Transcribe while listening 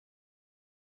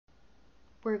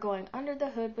We're going under the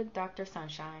hood with Dr.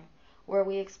 Sunshine, where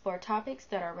we explore topics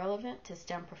that are relevant to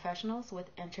STEM professionals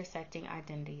with intersecting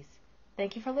identities.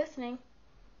 Thank you for listening.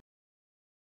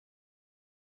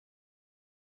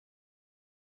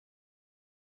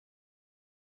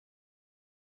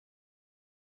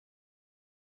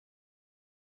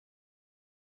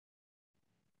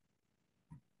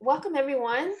 Welcome,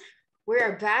 everyone. We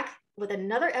are back with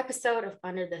another episode of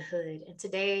Under the Hood. And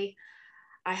today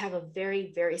I have a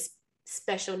very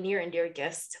special near and dear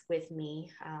guest with me,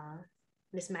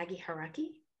 Miss Maggy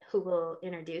Harake, who will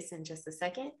introduce in just a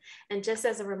second. And just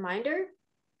as a reminder,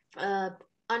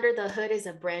 Under the Hood is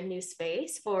a brand new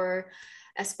space for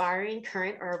aspiring,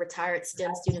 current, or retired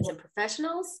STEM students and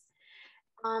professionals.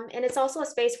 And it's also a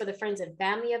space for the friends and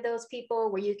family of those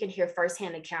people where you can hear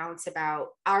firsthand accounts about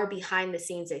our behind the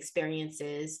scenes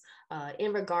experiences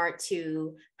in regard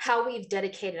to how we've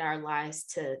dedicated our lives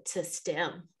to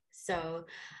STEM. So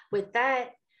with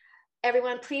that,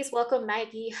 everyone, please welcome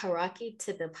Maggy Harake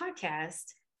to the podcast.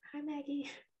 Hi, Maggy.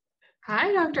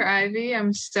 Hi, Dr. Ivy.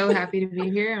 I'm so happy to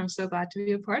be here. I'm so glad to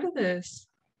be a part of this.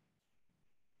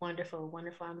 Wonderful,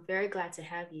 wonderful. I'm very glad to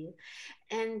have you.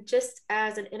 And just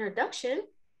as an introduction,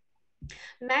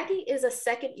 Maggy is a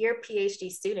second year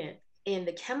PhD student in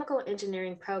the chemical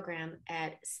engineering program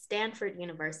at Stanford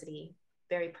University.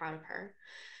 Very proud of her.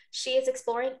 She is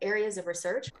exploring areas of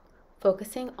research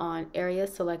focusing on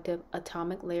area-selective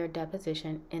atomic layer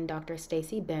deposition in Dr.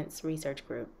 Stacey Bent's research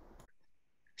group.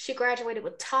 She graduated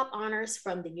with top honors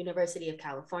from the University of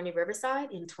California,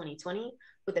 Riverside in 2020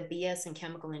 with a BS in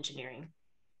chemical engineering.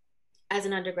 As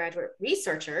an undergraduate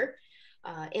researcher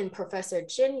in Professor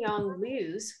Jinyong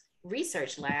Liu's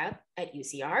research lab at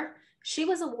UCR, she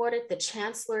was awarded the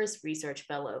Chancellor's Research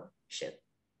Fellowship.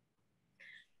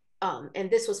 And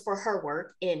this was for her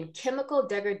work in chemical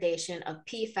degradation of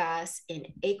PFAS in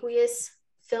aqueous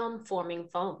film-forming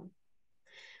foam.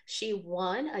 She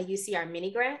won a UCR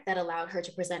mini grant that allowed her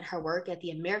to present her work at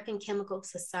the American Chemical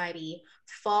Society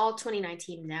Fall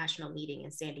 2019 National Meeting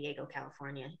in San Diego,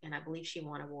 California. And I believe she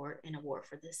won an award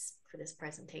for this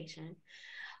presentation.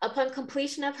 Upon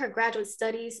completion of her graduate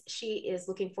studies, she is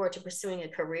looking forward to pursuing a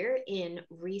career in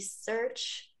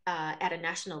research at a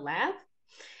national lab.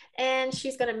 And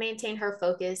she's going to maintain her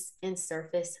focus in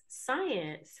surface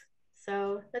science.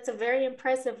 So that's a very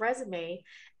impressive resume.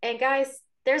 And guys,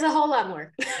 there's a whole lot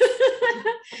more.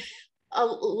 A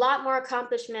lot more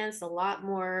accomplishments, a lot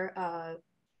more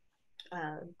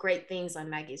great things on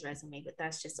Maggy's resume, but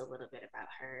that's just a little bit about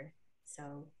her.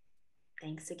 So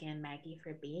thanks again, Maggy,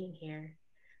 for being here.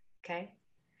 Okay.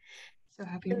 So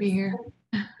happy to be here.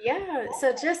 Yeah.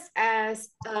 So just as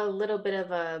a little bit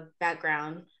of a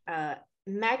background,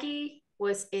 Maggy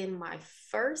was in my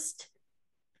first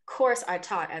course I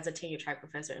taught as a tenure track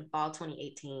professor in fall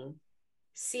 2018.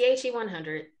 CHE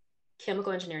 100,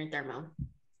 chemical engineering thermo.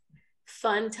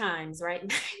 Fun times,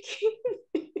 right?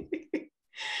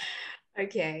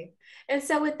 Okay. And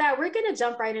so with that, we're going to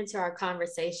jump right into our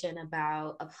conversation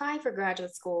about applying for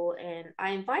graduate school. And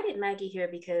I invited Maggy here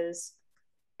because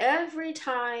every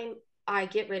time I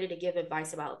get ready to give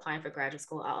advice about applying for graduate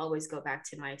school, I always go back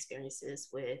to my experiences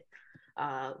with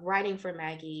writing for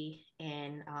Maggy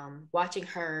and watching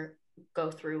her go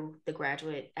through the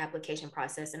graduate application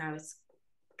process. And I was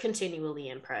continually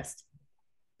impressed.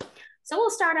 So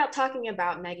we'll start out talking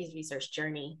about Maggy's research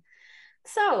journey.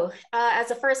 So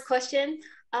as a first question,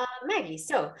 Maggy,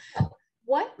 so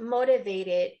what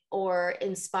motivated or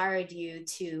inspired you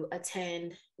to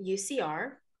attend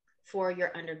UCR for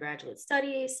your undergraduate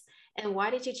studies? And why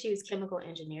did you choose chemical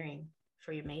engineering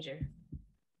for your major?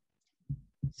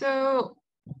 So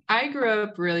I grew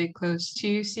up really close to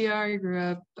UCR. I grew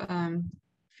up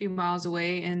few miles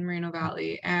away in Moreno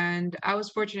Valley, and I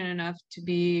was fortunate enough to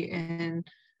be in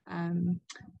a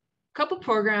couple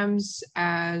programs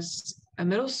as a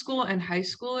middle school and high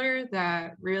schooler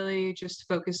that really just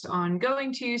focused on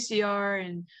going to UCR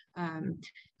and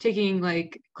taking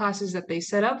like classes that they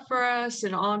set up for us,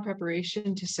 and all in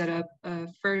preparation to set up a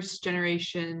first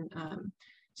generation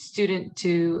student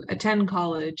to attend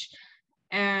college.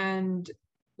 And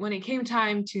when it came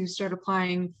time to start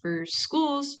applying for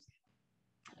schools,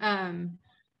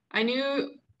 I knew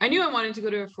I wanted to go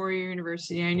to a four-year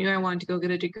university. I knew I wanted to go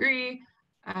get a degree.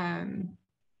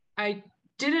 I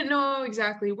didn't know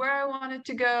exactly where I wanted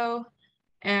to go.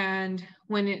 And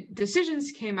when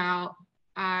decisions came out,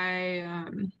 I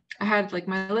had like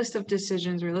my list of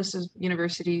decisions or list of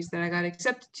universities that I got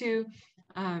accepted to.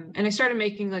 And I started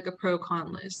making like a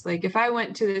pro-con list. Like if I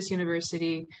went to this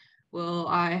university, will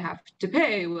I have to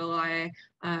pay? Will I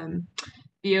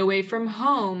be away from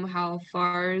home? How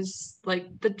far is like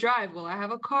the drive? Will I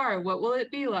have a car? What will it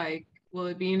be like? will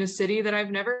it be in a city that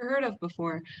I've never heard of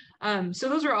before? So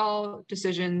those are all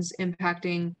decisions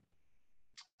impacting,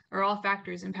 or all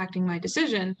factors impacting my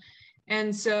decision.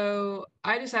 And so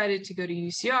I decided to go to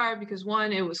UCR because,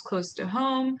 one, it was close to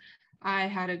home. I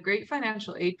had a great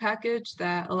financial aid package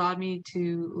that allowed me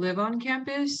to live on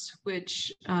campus,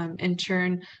 which in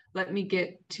turn let me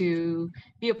get to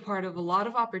be a part of a lot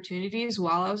of opportunities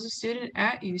while I was a student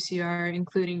at UCR,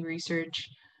 including research.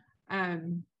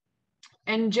 And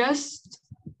just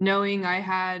knowing I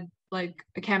had like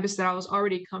a campus that I was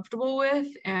already comfortable with,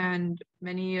 and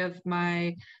many of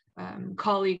my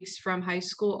colleagues from high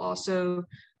school also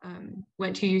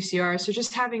went to UCR. So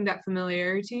just having that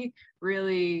familiarity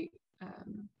really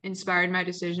inspired my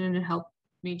decision and helped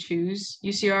me choose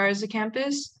UCR as a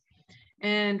campus.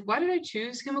 And why did I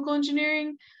choose chemical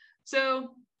engineering? So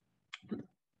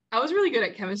I was really good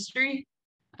at chemistry.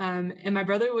 And my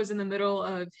brother was in the middle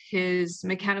of his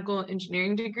mechanical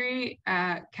engineering degree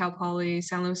at Cal Poly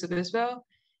San Luis Obispo.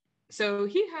 So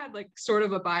he had like sort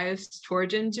of a bias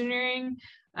towards engineering.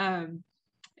 And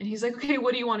he's like, okay,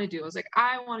 what do you want to do? I was like,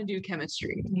 I want to do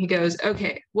chemistry. And he goes,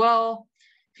 okay, well,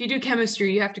 if you do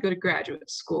chemistry, you have to go to graduate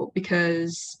school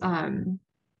because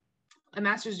a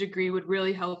master's degree would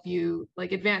really help you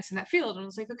like advance in that field. And I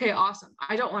was like, okay, awesome.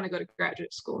 I don't want to go to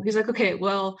graduate school. He's like, okay,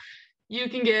 well, you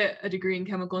can get a degree in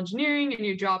chemical engineering and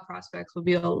your job prospects will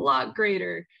be a lot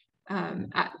greater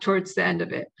towards the end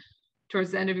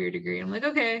of your degree. I'm like,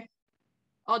 okay,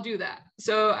 I'll do that.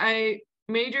 So I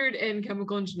majored in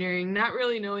chemical engineering, not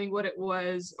really knowing what it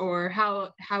was or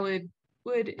how it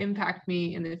would impact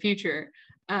me in the future.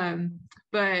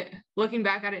 But looking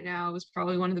back at it now, it was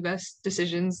probably one of the best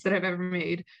decisions that I've ever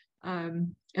made.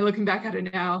 And looking back at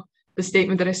it now, the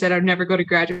statement that I said I'd never go to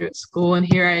graduate school, and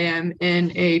here I am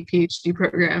in a PhD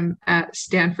program at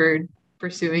Stanford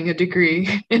pursuing a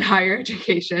degree in higher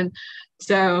education.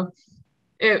 So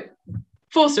it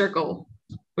full circle,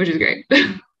 which is great.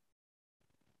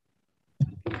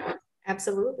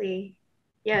 Absolutely.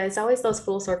 Yeah, it's always those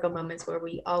full circle moments where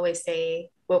we always say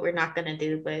what we're not going to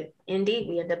do, but indeed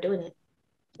we end up doing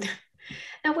it.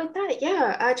 And with that,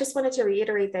 yeah, I just wanted to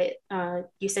reiterate that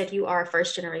you said you are a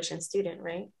first generation student,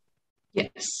 right?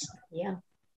 Yes. Yeah.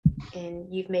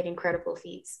 And you've made incredible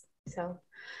feats. So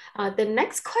the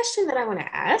next question that I want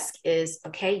to ask is,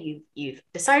 okay, you've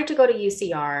decided to go to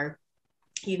UCR,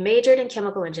 you've majored in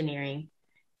chemical engineering,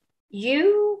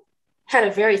 you had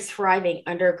a very thriving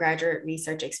undergraduate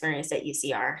research experience at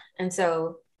UCR. And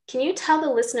so can you tell the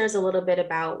listeners a little bit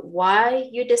about why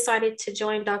you decided to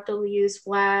join Dr. Liu's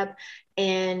lab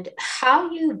and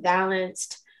how you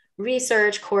balanced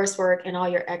research, coursework, and all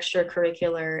your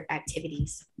extracurricular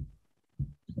activities?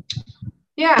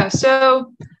 Yeah,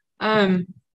 so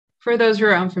for those who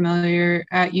are unfamiliar,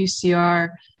 at UCR,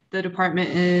 the department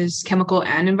is chemical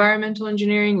and environmental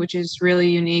engineering, which is really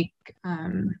unique.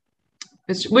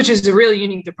 Which is a really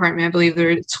unique department. I believe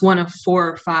it's one of 4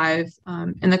 or 5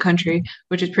 in the country,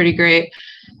 which is pretty great.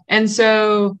 And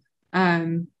so,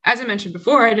 as I mentioned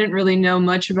before, I didn't really know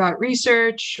much about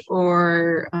research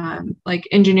or like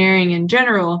engineering in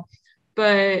general,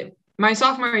 but my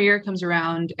sophomore year comes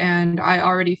around and I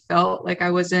already felt like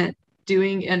I wasn't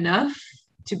doing enough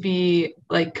to be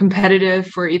like competitive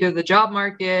for either the job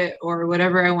market or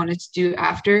whatever I wanted to do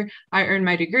after I earned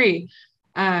my degree.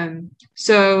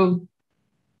 So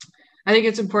I think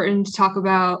it's important to talk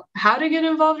about how to get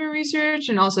involved in research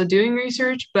and also doing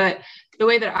research. But the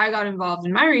way that I got involved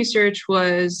in my research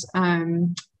was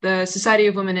the Society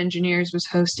of Women Engineers was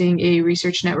hosting a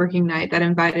research networking night that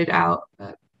invited out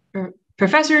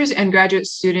professors and graduate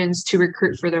students to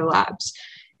recruit for their labs.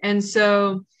 And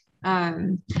so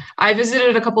I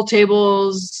visited a couple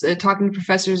tables talking to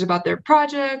professors about their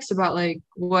projects, about like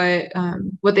what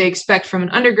they expect from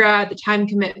an undergrad, the time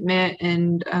commitment,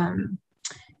 and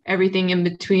everything in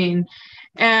between.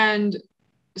 And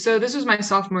so this was my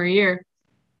sophomore year.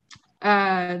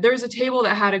 There was a table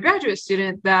that had a graduate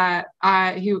student that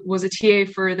he was a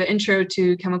TA for the Intro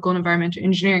to Chemical and Environmental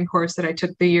Engineering course that I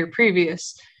took the year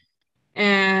previous.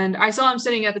 And I saw him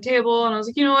sitting at the table and I was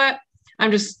like, you know what?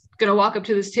 I'm just going to walk up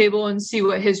to this table and see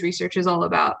what his research is all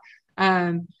about.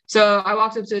 So I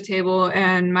walked up to the table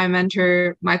and my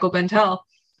mentor, Michael Bentel,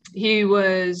 he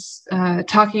was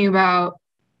talking about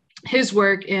his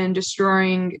work in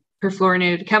destroying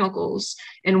perfluorinated chemicals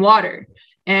in water.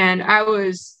 And I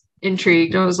was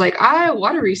intrigued. I was like,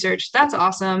 water research, that's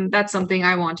awesome. That's something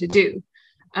I want to do.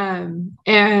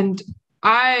 And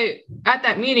at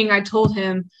that meeting, I told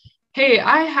him, hey,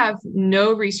 I have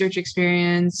no research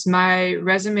experience. My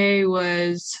resume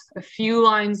was a few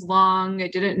lines long. I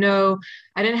didn't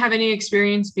have any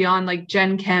experience beyond like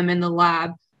Gen Chem in the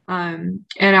lab. And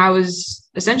I was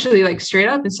essentially like straight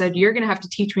up and said, you're going to have to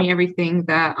teach me everything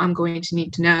that I'm going to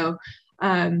need to know.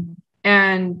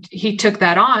 And he took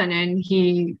that on and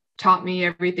he taught me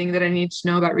everything that I need to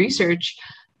know about research.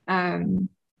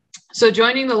 So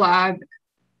joining the lab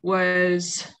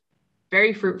was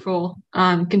very fruitful,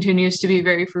 continues to be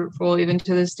very fruitful even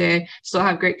to this day. Still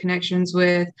have great connections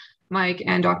with Mike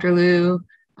and Dr. Liu,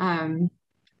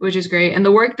 which is great. And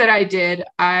the work that I did,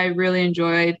 I really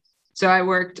enjoyed. So I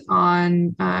worked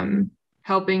on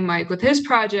helping Mike with his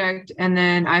project, and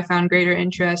then I found greater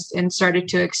interest and started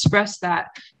to express that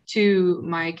to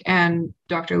Mike and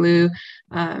Dr. Liu.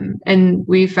 And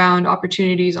we found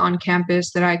opportunities on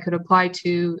campus that I could apply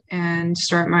to and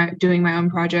start doing my own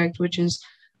project, which is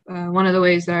one of the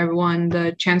ways that I won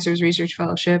the Chancellor's Research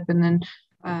Fellowship, and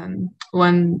then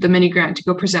won the mini grant to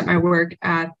go present my work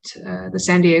at the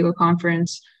San Diego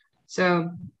conference. So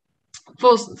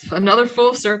another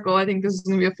full circle. I think this is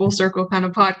going to be a full circle kind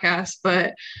of podcast,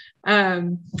 but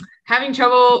having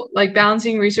trouble like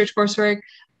balancing research coursework,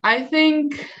 I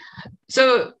think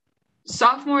so.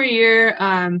 Sophomore year,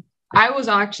 I was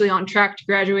actually on track to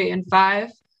graduate in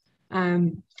 5.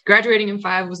 Graduating in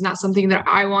 5 was not something that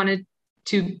I wanted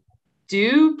to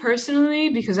do personally,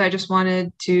 because I just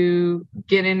wanted to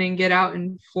get in and get out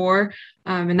in 4.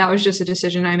 And that was just a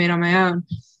decision I made on my own.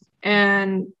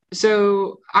 And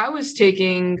so I was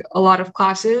taking a lot of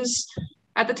classes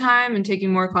at the time and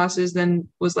taking more classes than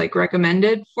was like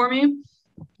recommended for me.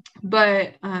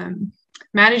 But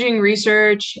managing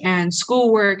research and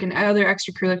schoolwork and other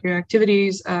extracurricular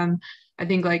activities, I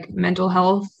think like mental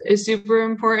health is super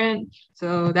important.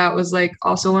 So that was like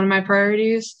also one of my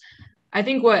priorities. I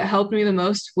think what helped me the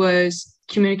most was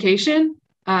communication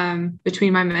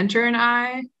between my mentor and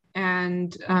I,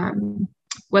 and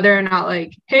whether or not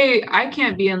like, hey, I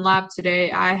can't be in lab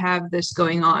today, I have this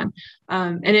going on.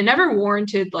 And it never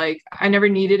warranted, like, I never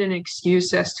needed an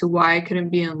excuse as to why I couldn't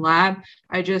be in lab.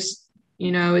 I just,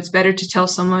 it's better to tell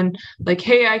someone like,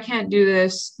 hey, I can't do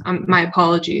this, my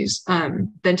apologies,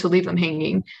 than to leave them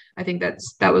hanging. I think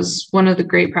that was one of the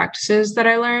great practices that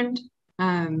I learned.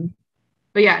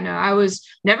 But yeah, no, I was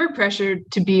never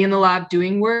pressured to be in the lab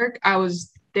doing work. I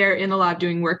was there in the lab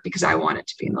doing work because I wanted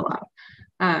to be in the lab.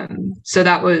 So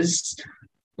that was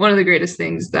one of the greatest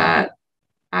things that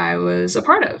I was a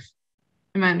part of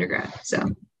in my undergrad. So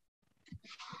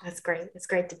that's great. It's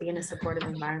great to be in a supportive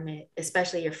environment,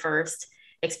 especially your first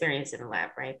experience in a lab,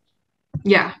 right?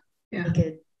 Yeah. It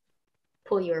could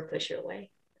pull you or push you away.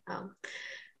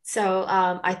 So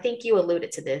I think you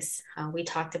alluded to this. We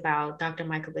talked about Dr.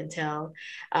 Michael Bentel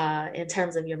in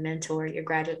terms of your mentor, your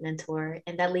graduate mentor,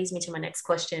 and that leads me to my next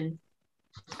question.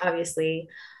 Obviously,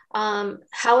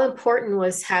 how important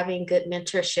was having good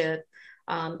mentorship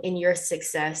in your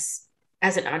success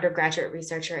as an undergraduate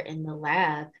researcher in the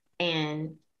lab?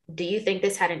 And do you think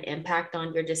this had an impact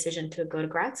on your decision to go to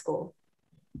grad school?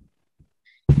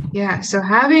 Yeah, so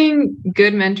having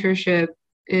good mentorship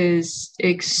is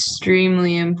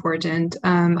extremely important.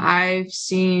 I've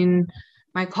seen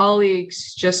my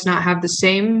colleagues just not have the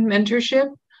same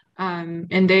mentorship,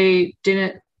 and they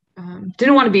didn't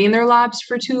want to be in their labs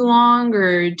for too long,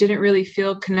 or didn't really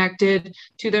feel connected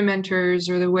to their mentors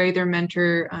or the way their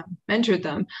mentor mentored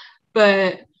them.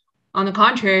 But on the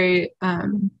contrary,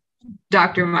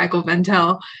 Dr. Michael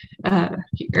Bentel,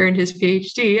 he earned his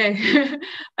Ph.D.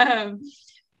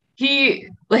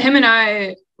 Him and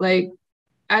I, like,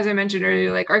 as I mentioned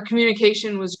earlier, like our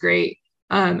communication was great.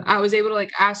 I was able to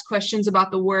like ask questions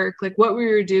about the work, like what we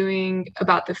were doing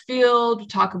about the field,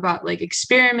 talk about like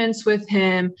experiments with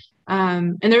him.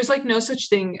 And there's like no such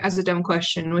thing as a dumb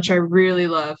question, which I really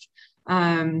loved.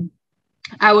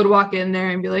 I would walk in there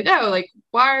and be like, oh, like,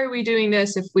 why are we doing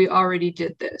this if we already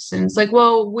did this? And it's like,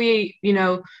 well, we,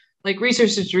 like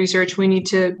research is research. We need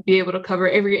to be able to cover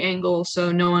every angle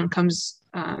so no one comes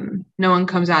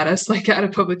at us like at a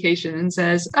publication and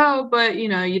says, oh, but you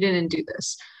didn't do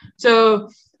this. So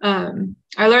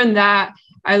I learned that.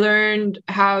 I learned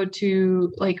how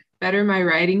to like better my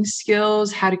writing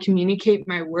skills, how to communicate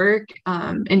my work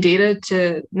and data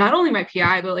to not only my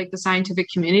PI, but like the scientific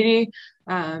community,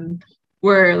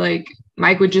 where like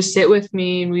Mike would just sit with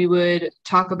me and we would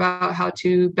talk about how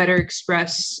to better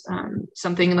express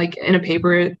something like in a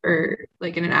paper or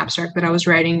like in an abstract that I was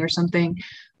writing or something,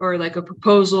 or like a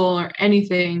proposal or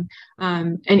anything.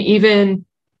 And even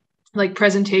like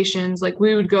presentations, like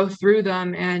we would go through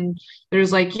them and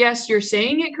there's like, yes, you're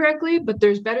saying it correctly, but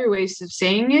there's better ways of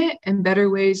saying it and better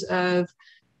ways of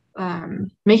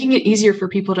making it easier for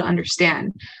people to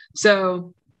understand.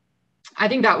 So I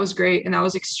think that was great. And that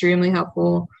was extremely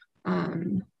helpful.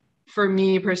 For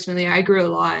me personally, I grew a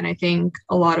lot. And I think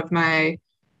a lot of my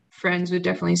friends would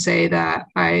definitely say that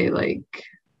I like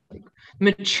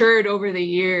matured over the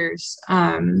years,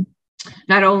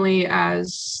 not only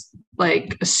as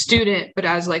like a student, but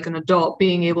as like an adult,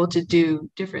 being able to do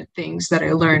different things that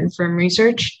I learned from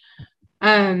research.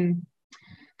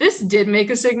 This did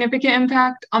make a significant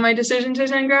impact on my decision to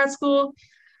attend grad school.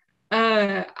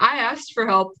 I asked for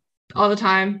help all the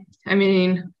time. I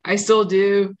mean, I still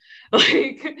do.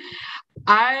 Like,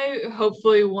 I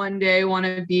hopefully one day want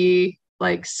to be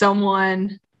like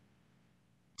someone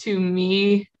to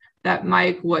me that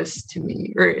Mike was to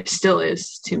me, or still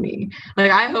is to me.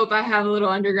 Like, I hope I have a little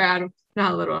undergrad,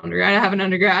 not a little undergrad, I have an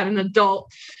undergrad, an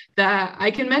adult that I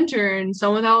can mentor, and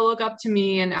someone that will look up to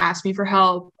me and ask me for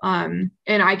help. And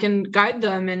I can guide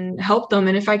them and help them.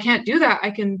 And if I can't do that,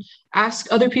 I can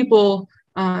ask other people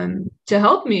to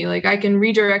help me. Like, I can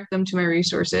redirect them to my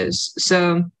resources.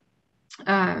 So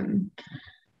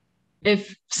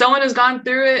if someone has gone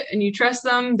through it and you trust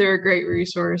them, they're a great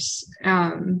resource.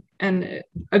 And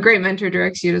a great mentor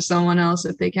directs you to someone else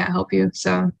if they can't help you.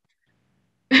 So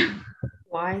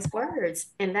Wise words.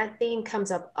 And that theme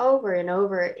comes up over and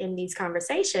over in these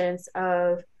conversations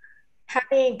of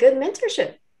having good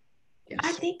mentorship. Yes.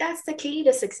 I think that's the key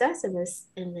to success in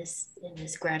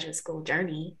this graduate school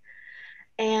journey.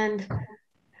 And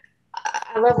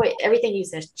I love everything you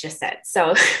just said.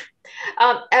 So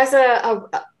as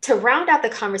to round out the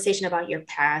conversation about your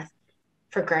path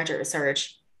for graduate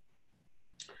research,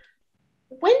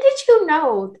 when did you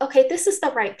know, okay, this is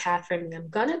the right path for me? I'm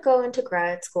going to go into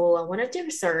grad school. I want to do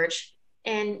research,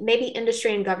 and maybe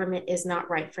industry and government is not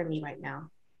right for me right now.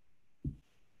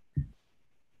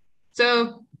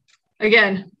 So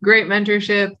again, great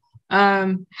mentorship.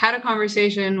 Had a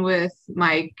conversation with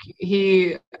Mike.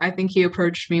 I think he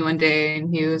approached me one day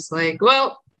and he was like,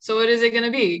 well, so what is it going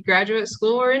to be? Graduate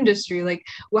school or industry? Like,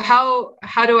 well,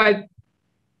 how do I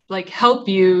like help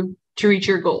you to reach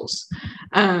your goals?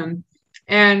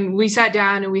 And we sat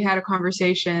down and we had a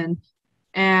conversation,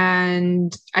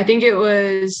 and I think it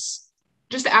was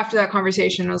just after that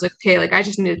conversation, I was like, okay, like I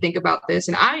just need to think about this,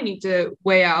 and I need to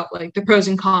weigh out like the pros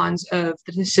and cons of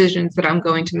the decisions that I'm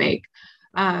going to make.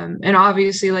 And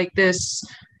obviously like this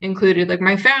included like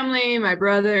my family, my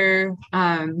brother,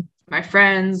 my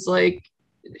friends, like,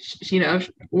 you know,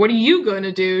 what are you going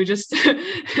to do just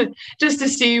to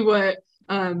see what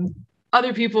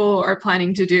other people are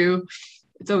planning to do.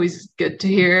 It's always good to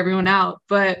hear everyone out.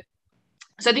 But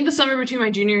so I think the summer between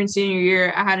my junior and senior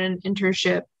year, I had an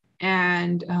internship,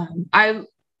 and I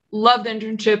loved the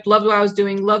internship, loved what I was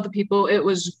doing, loved the people. It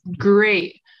was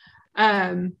great.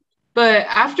 But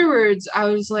afterwards I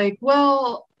was like,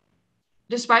 well,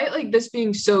 despite like this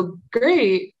being so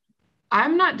great,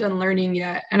 I'm not done learning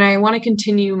yet. And I want to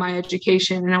continue my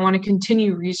education, and I want to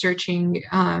continue researching.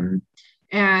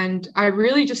 And I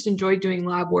really just enjoyed doing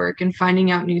lab work and finding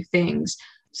out new things.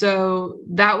 So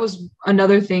that was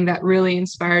another thing that really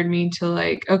inspired me to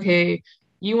like, okay,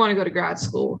 you want to go to grad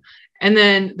school. And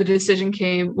then the decision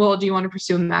came, well, do you want to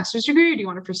pursue a master's degree or do you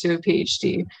want to pursue a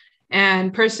PhD?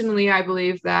 And personally, I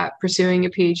believe that pursuing a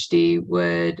PhD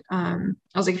would, I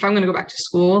was like, if I'm going to go back to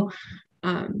school,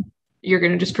 you're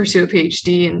going to just pursue a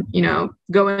PhD and, you know,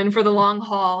 go in for the long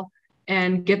haul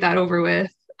and get that over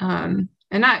with. And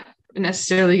not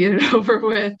necessarily get it over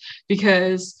with,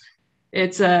 because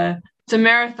it's a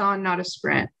marathon, not a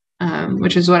sprint,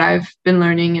 which is what I've been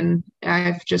learning. And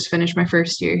I've just finished my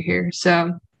first year here.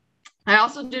 So I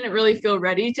also didn't really feel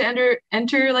ready to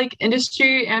enter like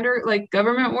industry and or like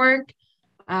government work.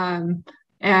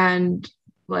 And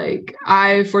like,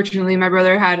 fortunately, my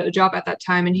brother had a job at that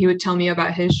time and he would tell me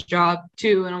about his job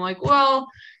too. And I'm like, well,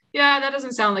 yeah, that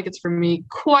doesn't sound like it's for me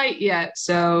quite yet.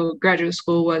 So graduate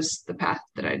school was the path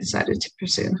that I decided to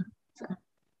pursue. So.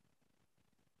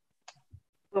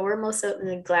 Well, we're most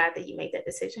certainly glad that you made that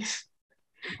decision.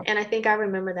 And I think I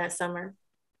remember that summer.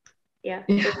 Yeah.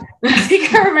 I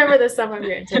think I remember the summer of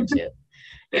your internship.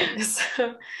 Yeah.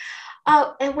 So,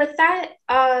 and with that,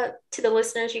 to the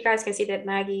listeners, you guys can see that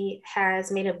Maggie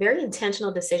has made a very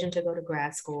intentional decision to go to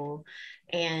grad school.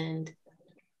 And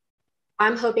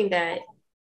I'm hoping that,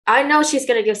 I know she's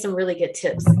going to give some really good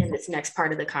tips in this next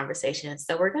part of the conversation.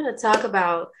 So we're going to talk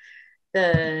about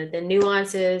the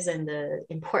nuances and the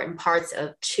important parts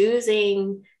of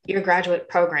choosing your graduate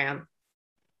program,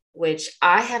 which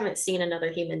I haven't seen another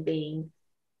human being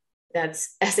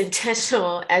that's as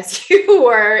intentional as you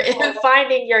were in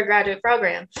finding your graduate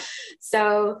program.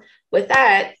 So with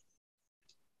that,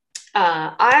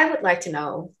 I would like to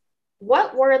know,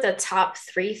 what were the top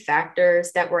 3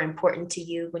 factors that were important to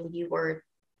you when you were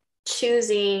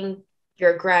choosing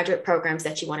your graduate programs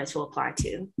that you wanted to apply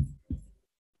to?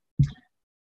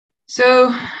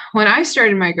 So when I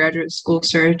started my graduate school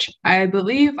search, I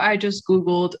believe I just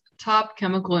Googled top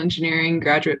chemical engineering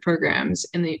graduate programs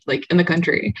in the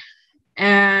country.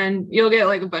 And you'll get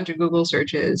like a bunch of Google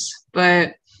searches.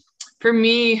 But for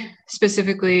me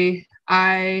specifically,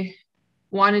 I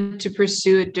wanted to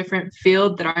pursue a different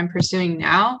field that I'm pursuing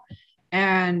now.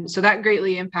 And so that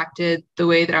greatly impacted the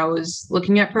way that I was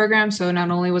looking at programs. So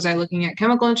not only was I looking at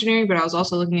chemical engineering, but I was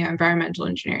also looking at environmental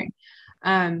engineering.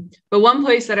 But one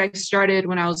place that I started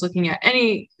when I was looking at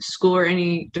any school or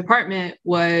any department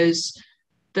was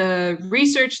the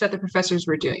research that the professors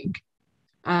were doing.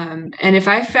 And if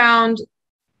I found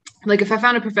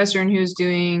a professor who was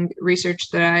doing research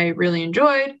that I really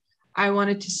enjoyed, I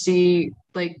wanted to see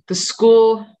like the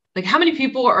school, like how many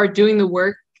people are doing the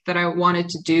work that I wanted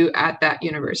to do at that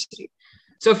university.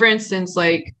 So for instance,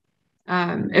 like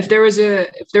if there was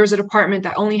a department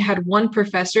that only had one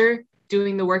professor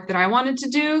doing the work that I wanted to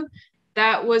do,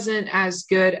 that wasn't as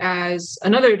good as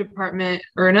another department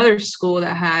or another school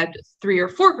that had 3 or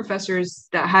 4 professors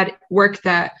that had work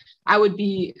that I would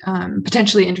be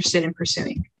potentially interested in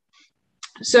pursuing.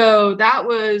 So that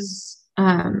was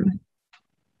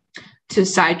to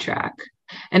sidetrack.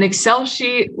 An Excel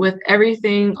sheet with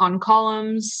everything on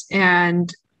columns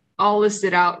and all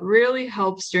listed out really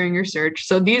helps during your search.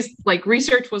 So these, like,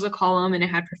 research was a column and it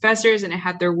had professors and it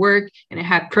had their work and it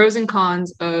had pros and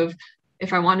cons of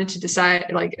if I wanted to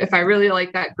decide like if I really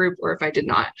like that group or if I did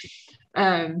not.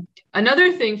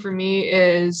 Another thing for me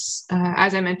is,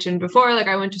 as I mentioned before, like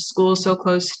I went to school so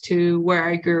close to where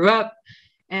I grew up.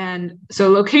 And so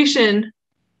location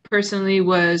personally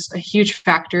was a huge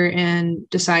factor in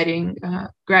deciding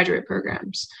graduate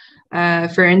programs.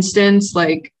 For instance,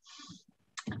 like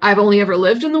I've only ever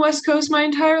lived in the West Coast my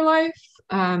entire life.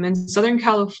 In Southern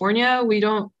California, we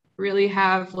don't really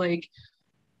have like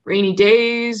rainy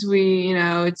days.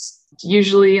 It's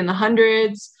usually in the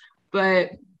hundreds.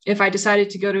 But if I decided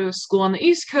to go to a school on the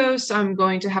East Coast, I'm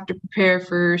going to have to prepare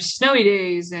for snowy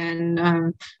days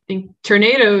and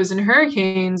tornadoes and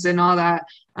hurricanes and all that.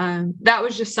 That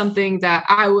was just something that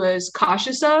I was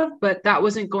cautious of, but that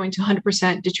wasn't going to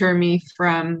 100% deter me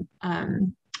from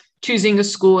choosing a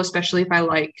school, especially if I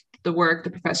liked the work, the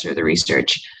professor, the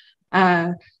research.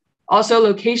 Also,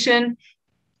 location.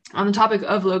 On the topic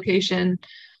of location,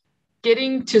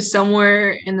 getting to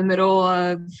somewhere in the middle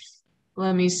of,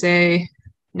 let me say,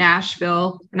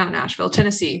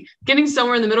 Tennessee, getting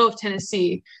somewhere in the middle of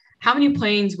Tennessee, how many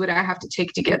planes would I have to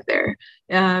take to get there?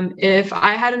 If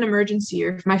I had an emergency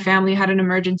or if my family had an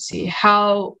emergency,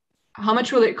 how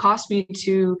much will it cost me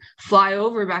to fly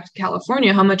over back to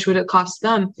California? How much would it cost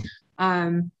them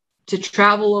to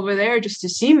travel over there just to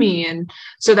see me? And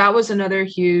so that was another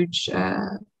huge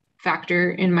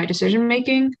factor in my decision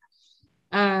making.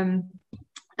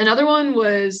 Another one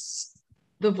was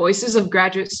the voices of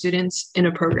graduate students in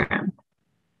a program.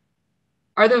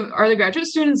 Are the graduate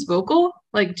students vocal?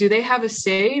 Like, do they have a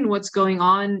say in what's going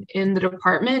on in the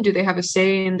department? Do they have a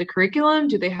say in the curriculum?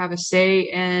 Do they have a say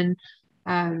in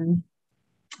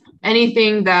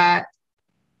anything that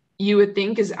you would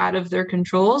think is out of their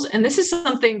controls? And this is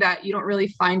something that you don't really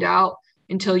find out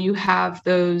until you have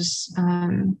those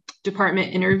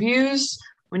department interviews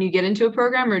when you get into a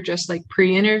program, or just like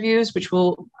pre-interviews, which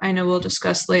I know we'll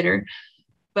discuss later.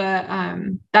 But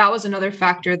that was another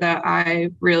factor that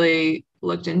I really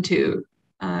looked into.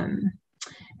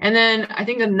 And then I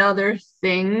think another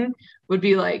thing would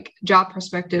be like job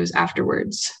perspectives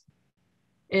afterwards.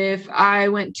 If I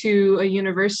went to a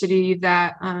university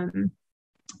that,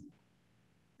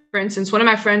 for instance, one of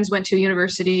my friends went to a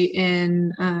university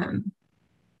in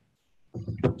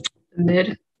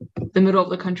the middle of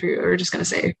the country, or we're just going to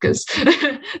say, because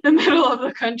the middle of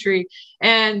the country,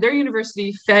 and their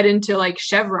university fed into like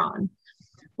Chevron.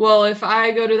 Well, if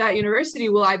I go to that university,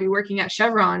 will I be working at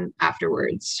Chevron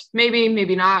afterwards? Maybe,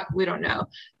 maybe not. We don't know.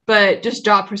 But just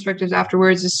job perspectives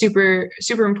afterwards is super,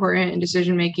 super important in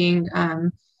decision making.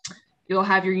 You'll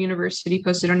have your university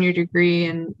posted on your degree,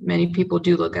 and many people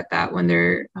do look at that when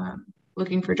they're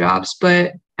looking for jobs.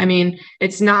 But I mean,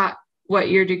 it's not what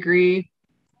your degree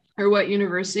or what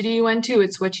university you went to,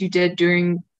 it's what you did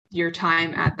during your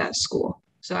time at that school.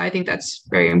 So I think that's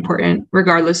very important,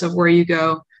 regardless of where you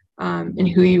go and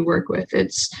who you work with.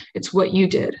 It's what you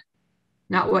did,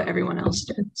 not what everyone else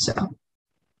did. So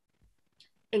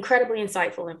incredibly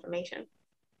insightful information.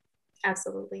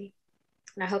 Absolutely.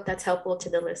 And I hope that's helpful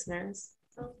to the listeners.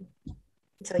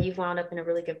 So you've wound up in a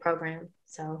really good program.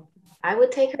 So I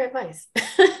would take her advice.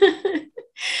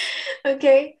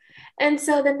 Okay. And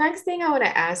so the next thing I want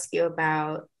to ask you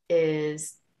about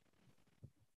is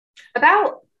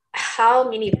about how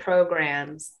many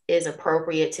programs is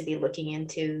appropriate to be looking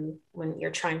into when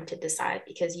you're trying to decide?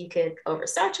 Because you could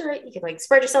oversaturate, you could like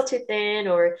spread yourself too thin,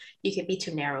 or you could be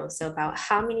too narrow. So about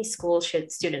how many schools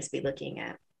should students be looking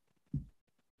at?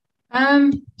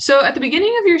 So at the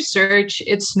beginning of your search,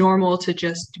 it's normal to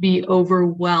just be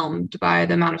overwhelmed by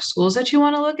the amount of schools that you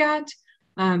want to look at.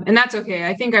 And that's okay.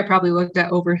 I think I probably looked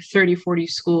at over 30, 40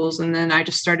 schools, and then I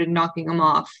just started knocking them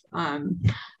off,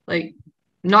 like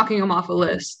knocking them off a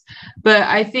list. But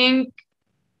I think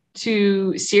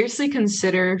to seriously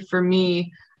consider for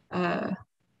me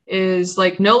is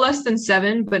like no less than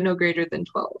 7, but no greater than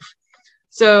 12.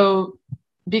 So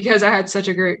because I had such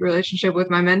a great relationship with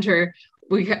my mentor,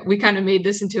 we kind of made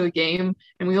this into a game,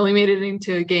 and we only made it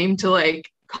into a game to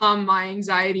like calm my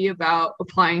anxiety about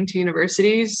applying to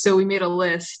universities. So we made a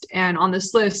list, and on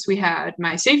this list we had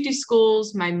my safety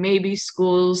schools, my maybe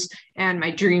schools, and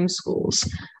my dream schools.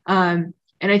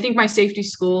 And I think my safety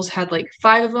schools had like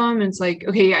 5 of them. And it's like,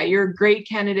 okay, yeah, you're a great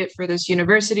candidate for this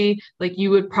university. Like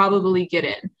you would probably get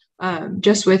in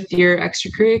just with your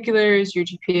extracurriculars, your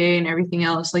GPA and everything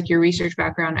else, like your research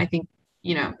background, I think,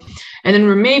 and then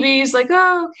we're maybes like,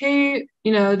 oh, okay,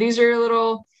 these are a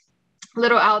little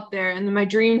out there. And then my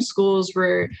dream schools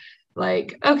were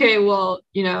like, okay, well,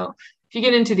 if you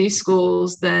get into these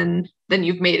schools, then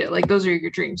you've made it. Like those are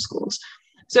your dream schools.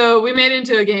 So we made it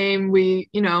into a game. We,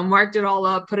 marked it all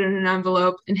up, put it in an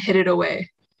envelope, and hid it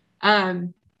away.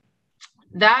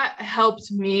 That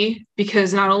helped me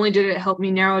because not only did it help me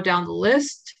narrow down the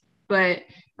list, but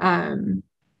I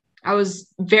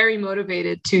was very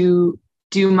motivated to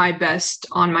do my best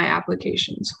on my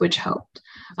applications, which helped.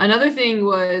 Another thing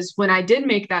was when I did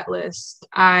make that list,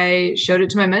 I showed it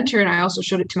to my mentor and I also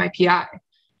showed it to my PI.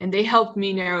 And they helped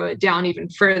me narrow it down even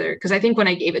further. Because I think when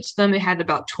I gave it to them, it had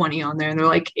about 20 on there. And they're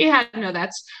like, yeah, no,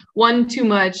 that's 1, too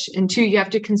much. And 2, you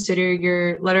have to consider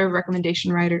your letter of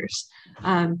recommendation writers.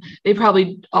 They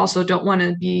probably also don't want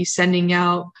to be sending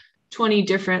out 20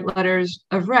 different letters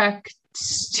of rec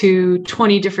to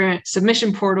 20 different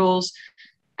submission portals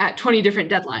at 20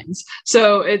 different deadlines.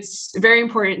 So it's very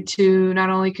important to not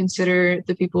only consider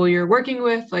the people you're working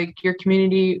with, like your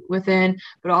community within,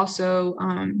 but also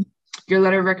your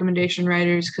letter of recommendation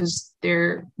writers, because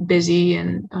they're busy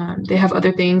and they have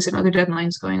other things and other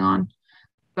deadlines going on.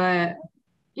 But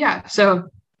yeah, so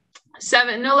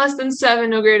 7, no less than 7,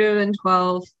 no greater than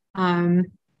 12,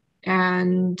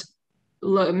 and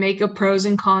make a pros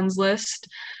and cons list.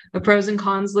 A pros and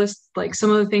cons list, like some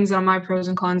of the things on my pros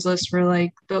and cons list were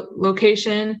like the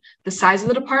location, the size of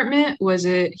the department. Was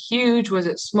it huge? Was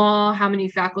it small? How many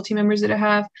faculty members did it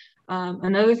have?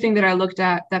 Another thing that I looked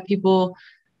at that people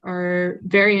are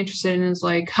very interested in is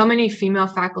like, how many female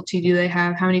faculty do they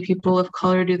have? How many people of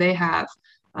color do they have?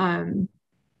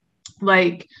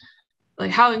 Like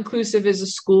how inclusive is a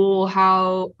school?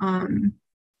 How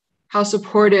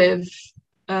supportive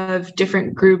of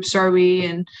different groups are we?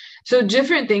 And so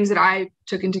different things that I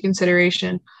took into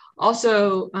consideration.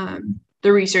 Also,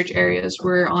 the research areas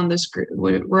were on this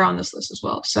list as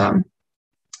well. So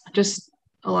just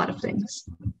a lot of things.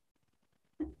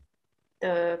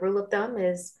 The rule of thumb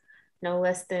is no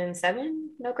less than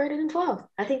 7, no greater than 12.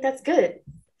 I think that's good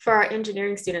for our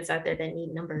engineering students out there that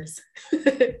need numbers.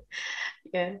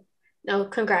 Yeah. No,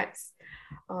 congrats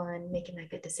on making that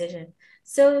good decision.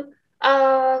 So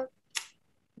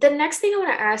the next thing I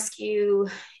want to ask you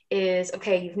is,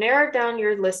 okay, you've narrowed down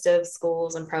your list of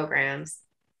schools and programs.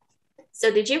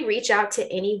 So did you reach out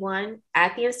to anyone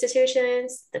at the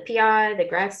institutions, the PI, the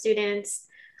grad students,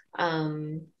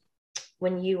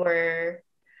 when you were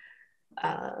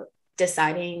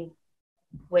deciding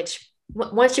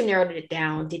once you narrowed it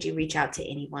down, did you reach out to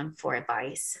anyone for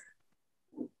advice?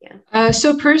 Yeah.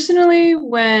 So personally,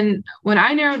 when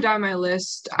I narrowed down my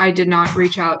list, I did not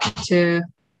reach out to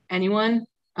anyone,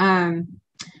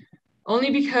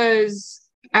 only because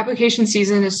application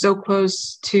season is so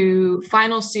close to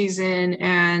final season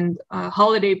and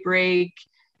holiday break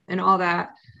and all that,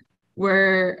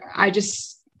 where I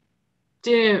just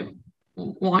didn't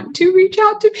want to reach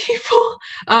out to people.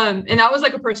 And that was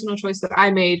like a personal choice that I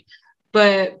made.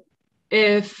 But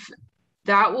if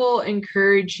that will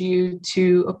encourage you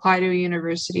to apply to a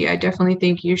university, I definitely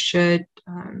think you should.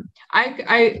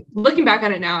 I looking back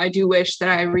at it now, I do wish that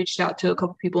I reached out to a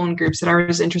couple people in groups that I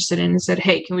was interested in and said,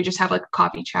 hey, can we just have like a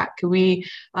coffee chat? Could we,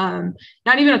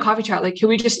 not even a coffee chat, like, can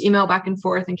we just email back and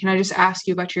forth? And can I just ask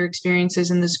you about your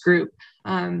experiences in this group?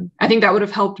 I think that would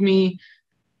have helped me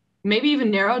maybe even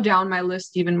narrow down my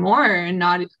list even more and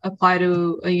not apply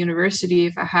to a university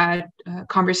if I had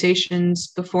conversations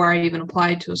before I even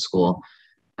applied to a school.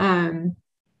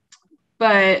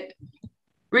 But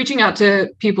reaching out to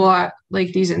people at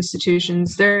like these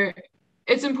institutions,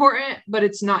 it's important, but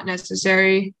it's not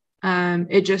necessary.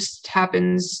 It just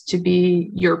happens to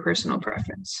be your personal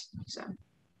preference. So,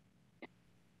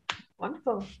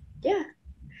 Wonderful. Yeah.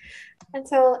 And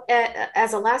so,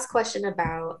 as a last question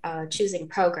about choosing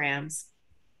programs,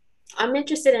 I'm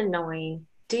interested in knowing,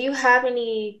 do you have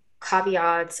any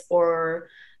caveats or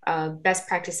best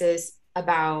practices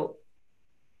about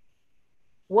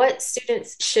what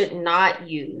students should not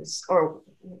use, or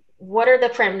what are the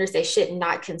parameters they should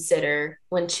not consider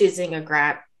when choosing a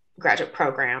graduate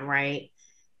program, right?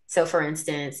 So for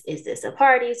instance, is this a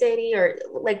party city, or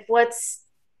like what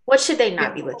should they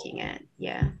not be looking at?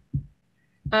 Yeah.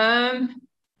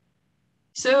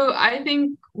 So I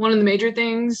think one of the major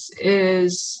things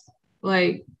is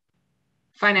like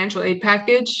financial aid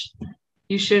package.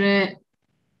 You shouldn't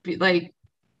be like,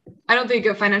 I don't think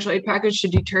a financial aid package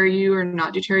should deter you or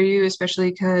not deter you,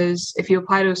 especially because if you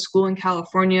apply to a school in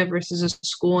California versus a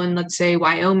school in, let's say,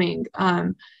 Wyoming,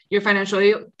 your financial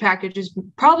aid package is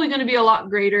probably going to be a lot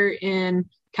greater in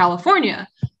California.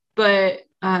 But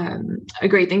a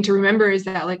great thing to remember is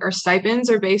that like our stipends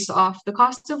are based off the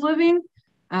cost of living.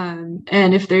 And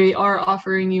if they are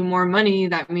offering you more money,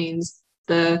 that means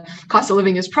the cost of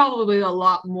living is probably a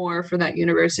lot more for that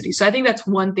university. So I think that's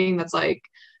one thing that's like,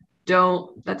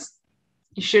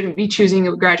 you shouldn't be choosing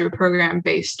a graduate program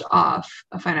based off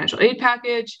a financial aid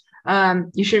package.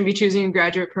 You shouldn't be choosing a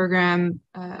graduate program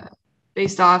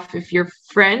based off if your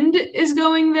friend is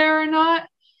going there or not.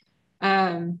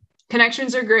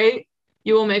 Connections are great.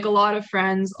 You will make a lot of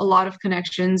friends, a lot of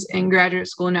connections, and graduate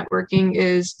school networking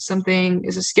is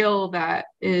a skill that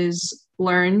is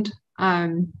learned,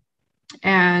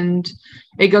 and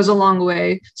it goes a long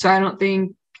way. So I don't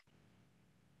think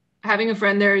having a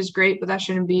friend there is great, but that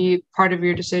shouldn't be part of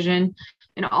your decision.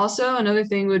 And also another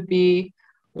thing would be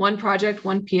one project,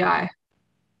 one PI.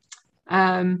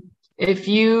 If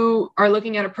you are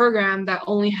looking at a program that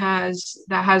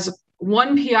has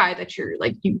one PI that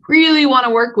you really want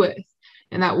to work with,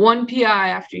 and that one PI,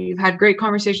 after you've had great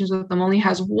conversations with them, only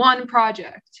has one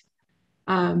project,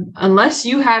 unless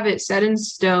you have it set in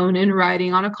stone in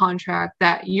writing on a contract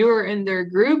that you're in their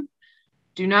group,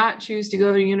 do not choose to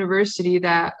go to a university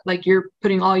that like you're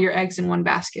putting all your eggs in one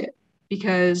basket,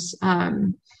 because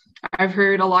I've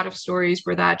heard a lot of stories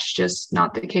where that's just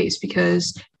not the case,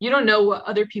 because you don't know what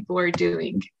other people are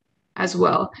doing as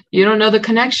well. You don't know the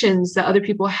connections that other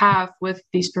people have with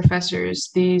these professors,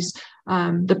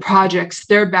 the projects,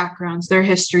 their backgrounds, their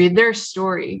history, their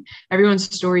story.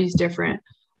 Everyone's story is different.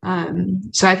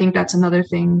 So I think that's another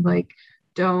thing. Like,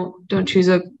 don't choose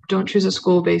a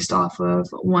school based off of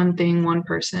one thing, one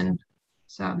person.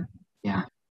 So yeah.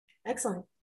 Excellent.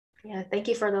 Yeah, thank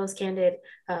you for those candid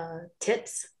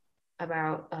tips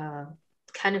about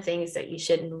kind of things that you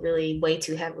shouldn't really weigh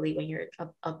too heavily when you're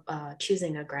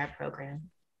choosing a grad program.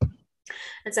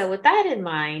 And so with that in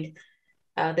mind,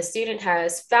 the student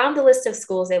has found the list of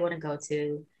schools they want to go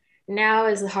to. Now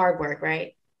is the hard work,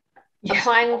 right? Yeah.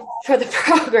 Applying for the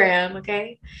program,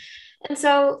 okay? And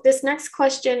so this next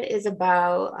question is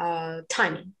about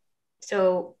timing.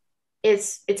 So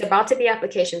it's about to be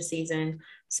application season.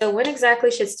 So when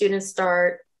exactly should students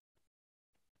start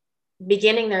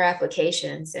beginning their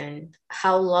applications, and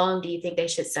how long do you think they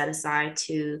should set aside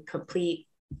to complete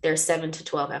their 7 to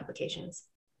 12 applications?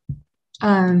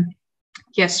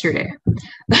 Yesterday.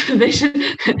 they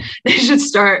should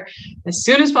start as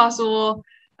soon as possible.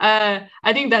 I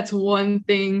think that's one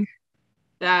thing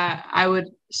that I would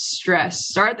stress.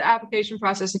 Start the application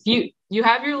process. If you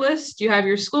have your list, you have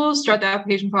your schools, start the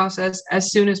application process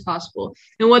as soon as possible.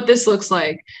 And what this looks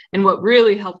like, and what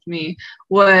really helped me,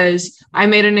 was I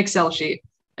made an Excel sheet.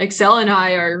 Excel and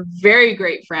I are very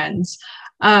great friends.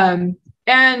 And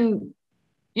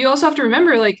you also have to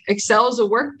remember, like, Excel is a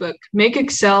workbook. Make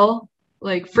Excel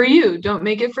like for you. Don't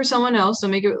make it for someone else.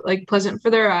 Don't make it like pleasant for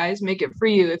their eyes. Make it for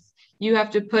you. If you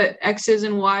have to put X's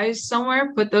and Y's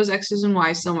somewhere, put those X's and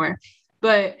Y's somewhere.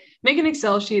 But make an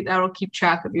Excel sheet that'll keep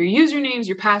track of your usernames,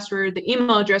 your password, the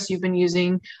email address you've been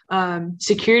using,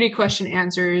 security question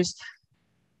answers.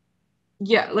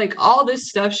 Yeah, like all this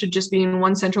stuff should just be in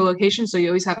one central location, so you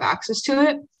always have access to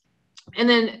it. And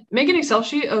then make an Excel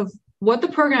sheet of what the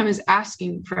program is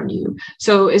asking from you.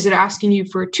 So is it asking you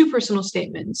for 2 personal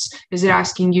statements? Is it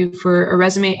asking you for a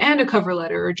resume and a cover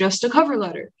letter, or just a cover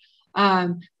letter?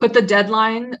 Put the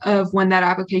deadline of when that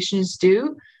application is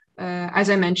due. As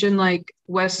I mentioned, like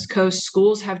West Coast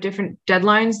schools have different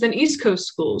deadlines than East Coast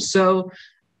schools. So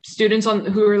students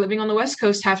who are living on the West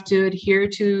Coast have to adhere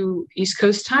to East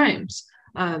Coast times.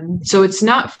 So it's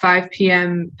not 5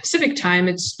 p.m. Pacific time,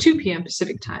 it's 2 p.m.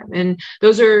 Pacific time. And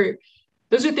those are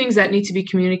those are things that need to be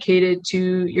communicated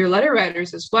to your letter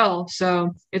writers as well.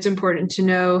 So it's important to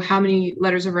know how many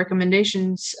letters of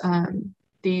recommendations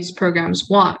these programs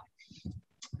want.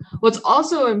 What's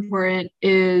also important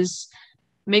is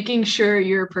making sure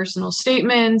your personal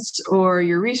statements or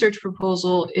your research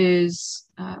proposal is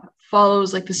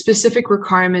follows like the specific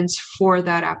requirements for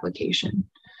that application.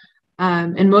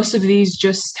 And most of these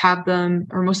just have them,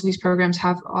 or most of these programs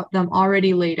have them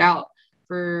already laid out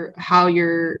for how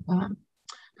your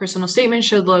personal statement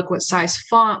should look, what size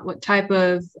font, what type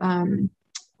of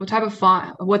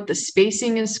font, what the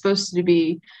spacing is supposed to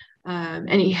be,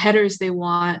 any headers they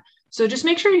want. So just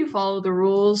make sure you follow the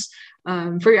rules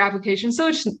for your application, so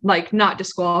it's like not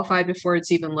disqualified before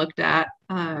it's even looked at.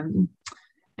 And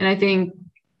I think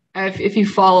if you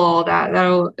follow all that,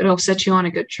 it'll set you on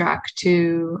a good track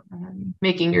to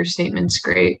making your statements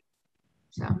great.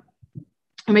 So,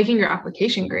 making your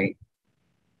application great.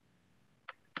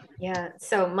 Yeah,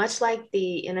 so much like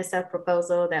the NSF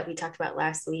proposal that we talked about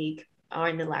last week or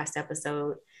in the last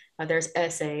episode, there's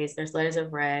essays, there's letters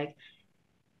of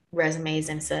resumes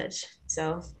and such.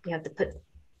 So you have to put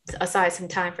aside some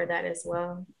time for that as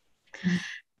well.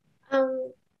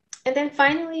 And then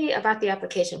finally, about the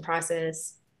application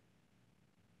process,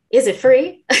 is it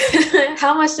free?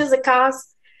 How much does it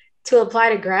cost to apply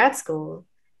to grad school?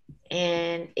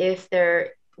 And if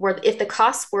the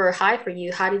costs were high for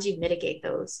you, how did you mitigate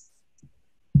those?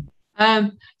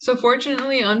 So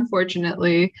fortunately,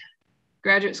 unfortunately,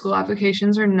 graduate school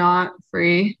applications are not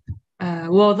free.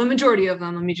 Well, the majority of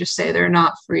them, let me just say, they're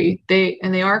not free. They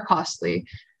are costly.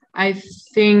 I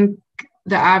think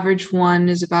the average one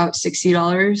is about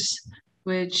 $60,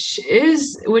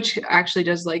 which actually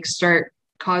does like start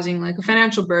causing like a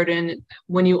financial burden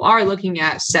when you are looking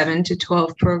at 7 to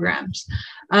 12 programs.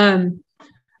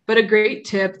 But a great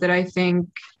tip that I think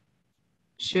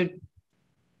should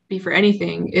be for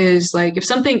anything is like, if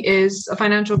something is a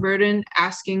financial burden,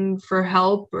 asking for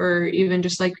help, or even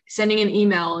just like sending an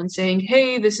email and saying,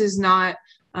 hey, this is not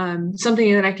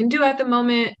something that I can do at the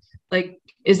moment. Like,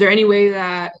 is there any way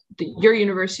that your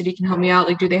university can help me out?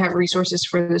 Like, do they have resources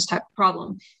for this type of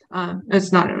problem?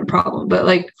 It's not a problem, but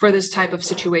like for this type of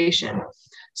situation.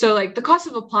 So like the cost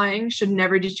of applying should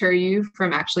never deter you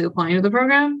from actually applying to the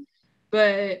program.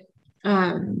 But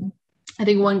I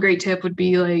think one great tip would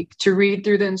be like to read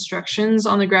through the instructions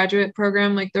on the graduate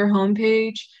program, like their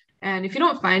homepage. And if you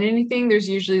don't find anything, there's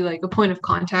usually like a point of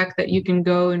contact that you can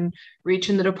go and reach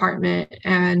in the department,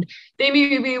 and they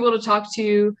may be able to talk to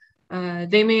you.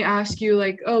 They may ask you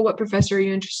like, oh, what professor are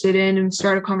you interested in, and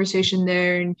start a conversation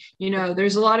there. And, you know,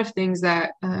 there's a lot of things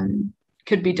that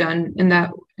could be done in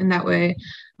that way.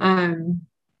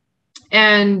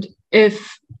 And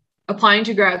if applying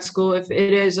to grad school, if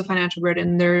it is a financial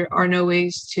burden, there are no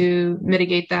ways to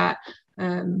mitigate that.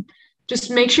 Just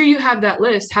make sure you have that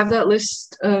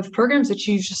list of programs that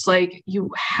you just like, you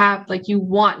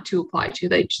want to apply to.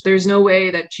 Like, there's no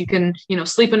way that you can,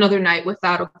 sleep another night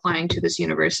without applying to this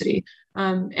university,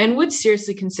 and would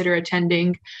seriously consider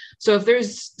attending. So if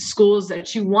there's schools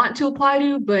that you want to apply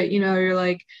to, but you're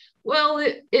like, well,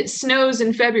 it snows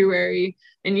in February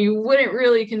and you wouldn't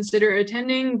really consider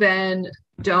attending, then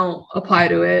don't apply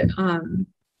to it,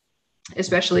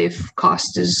 especially if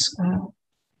cost is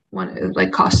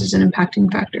cost is an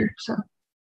impacting factor. So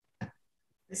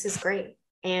this is great.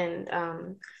 And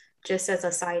just as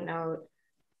a side note,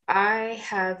 I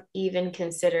have even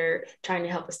considered trying to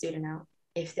help a student out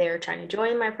if they're trying to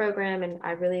join my program and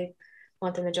I really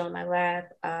want them to join my lab.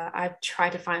 I've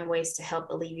tried to find ways to help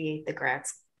alleviate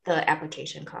the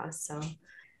application costs. So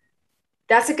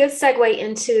that's a good segue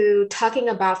into talking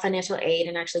about financial aid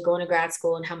and actually going to grad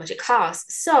school and how much it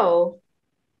costs. So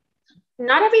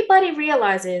not everybody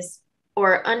realizes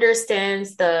or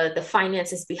understands the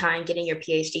finances behind getting your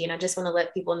PhD. And I just want to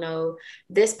let people know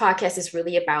this podcast is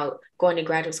really about going to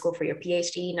graduate school for your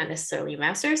PhD, not necessarily a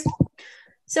master's.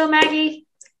 So Maggie,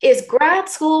 is grad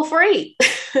school free?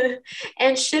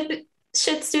 And should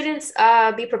students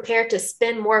be prepared to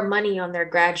spend more money on their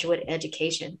graduate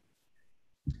education?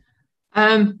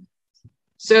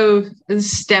 So the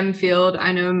STEM field,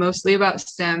 I know mostly about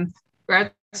STEM.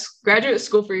 Graduate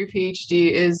school for your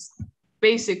PhD is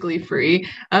basically free.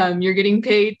 You're getting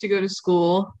paid to go to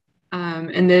school,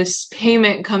 and this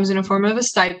payment comes in a form of a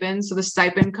stipend. So the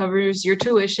stipend covers your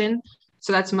tuition.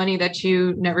 So that's money that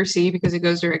you never see because it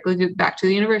goes directly back to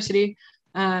the university.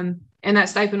 And that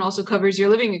stipend also covers your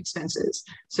living expenses.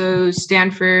 So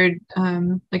Stanford,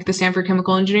 like the Stanford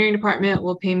Chemical Engineering Department,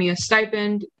 will pay me a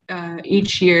stipend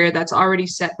each year that's already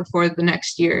set before the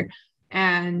next year.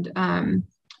 And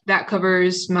that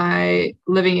covers my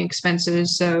living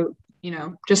expenses. So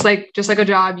just like a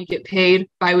job, you get paid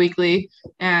biweekly,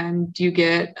 and you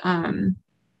get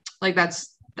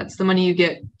that's the money you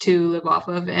get to live off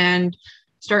of, and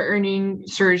start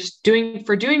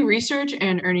doing research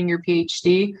and earning your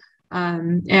PhD.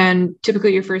 And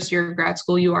typically your first year of grad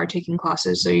school, you are taking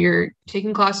classes. So you're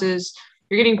taking classes,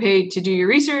 you're getting paid to do your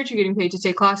research, you're getting paid to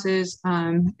take classes,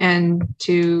 and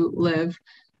to live.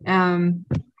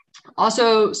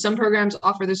 Also, some programs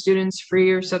offer the students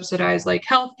free or subsidized like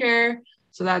healthcare.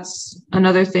 So that's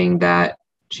another thing that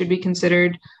should be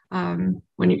considered when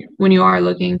you are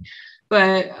looking.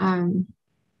 But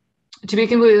to be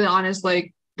completely honest,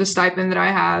 like the stipend that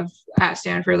I have at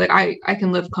Stanford, like I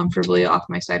can live comfortably off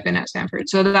my stipend at Stanford.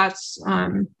 So that's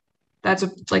a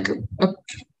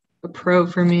pro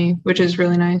for me, which is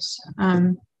really nice.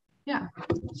 Yeah.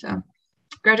 So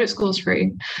graduate school is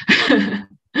free.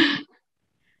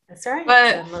 That's right.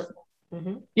 But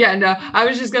yeah, no, I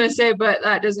was just gonna say, but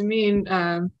that doesn't mean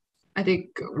I think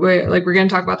we're going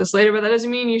to talk about this later, but that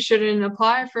doesn't mean you shouldn't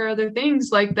apply for other things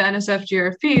like the NSF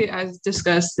GRFP as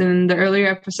discussed in the earlier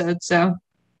episode. So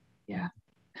yeah.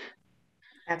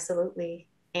 Absolutely.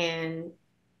 And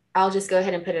I'll just go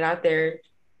ahead and put it out there.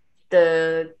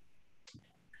 The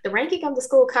ranking of the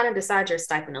school kind of decides your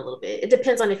stipend a little bit. It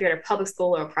depends on if you're at a public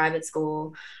school or a private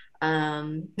school.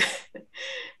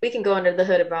 We can go under the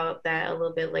hood about that a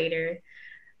little bit later.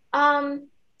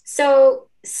 So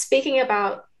speaking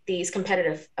about these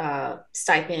competitive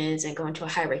stipends and going to a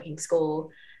high ranking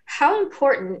school, how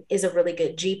important is a really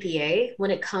good GPA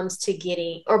when it comes to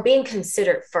getting or being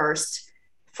considered first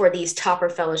for these topper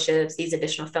fellowships, these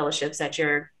additional fellowships at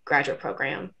your graduate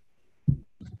program?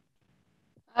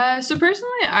 So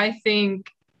personally, I think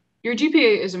your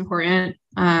GPA is important.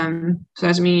 So that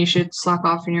doesn't mean you should slack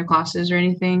off in your classes or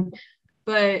anything,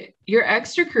 but your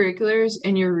extracurriculars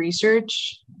and your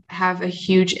research have a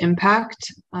huge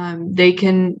impact. They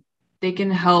can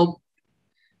help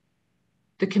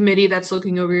the committee that's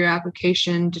looking over your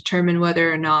application determine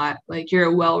whether or not like you're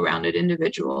a well-rounded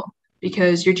individual,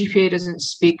 because your GPA doesn't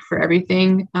speak for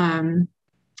everything.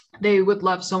 They would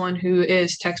love someone who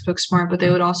is textbook smart, but they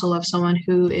would also love someone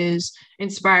who is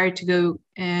inspired to go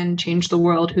and change the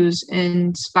world, who's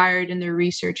inspired in their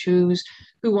research, who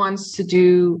wants to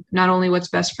do not only what's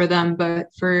best for them, but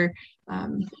for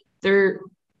their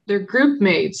group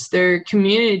mates, their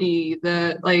community,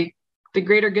 the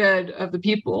greater good of the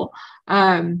people.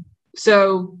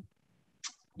 So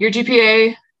your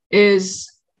GPA is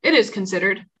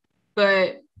considered,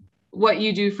 but what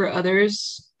you do for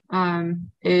others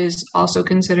is also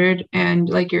considered, and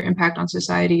like your impact on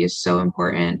society is so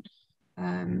important,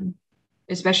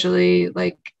 especially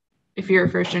like if you're a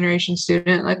first generation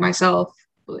student like myself.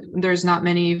 There's not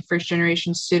many first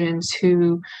generation students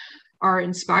who are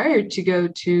inspired to go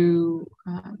to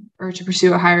or to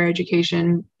pursue a higher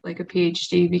education like a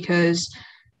PhD, because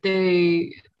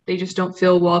they just don't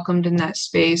feel welcomed in that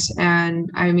space. And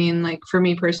I mean, like for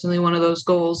me personally, one of those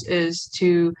goals is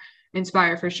to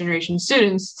inspire first generation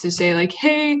students to say like,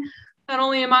 hey, not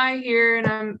only am I here and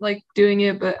I'm like doing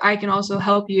it, but I can also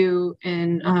help you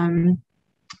in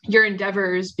your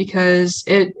endeavors, because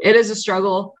it is a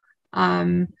struggle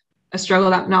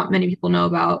that not many people know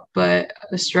about, but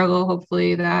a struggle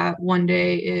hopefully that one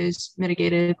day is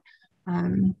mitigated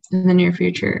in the near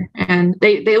future. And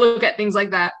they look at things like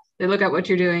that. They look at what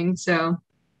you're doing. So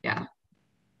yeah.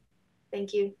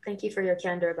 Thank you. Thank you for your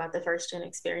candor about the first gen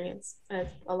experience.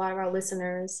 A lot of our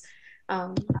listeners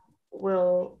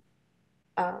will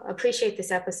appreciate this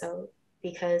episode,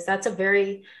 because that's a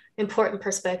very important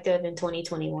perspective in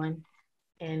 2021,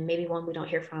 and maybe one we don't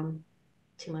hear from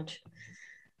too much.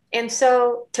 And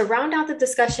so to round out the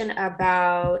discussion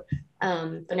about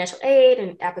financial aid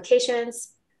and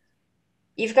applications,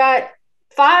 you've got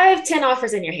 5-10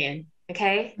 offers in your hand,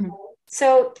 okay? Mm-hmm.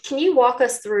 So can you walk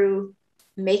us through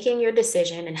making your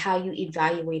decision and how you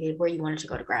evaluated where you wanted to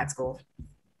go to grad school?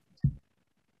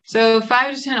 So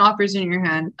 5 to 10 offers in your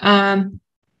hand.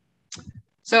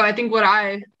 So I think what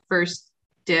I first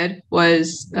did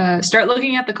was start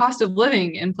looking at the cost of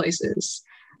living in places.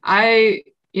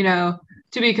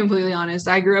 To be completely honest,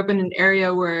 I grew up in an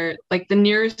area where like the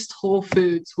nearest Whole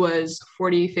Foods was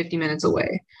 40-50 minutes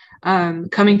away.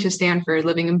 Coming to Stanford,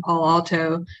 living in Palo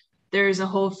Alto, there's a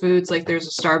Whole Foods, like there's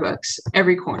a Starbucks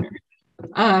every corner.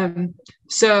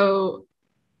 So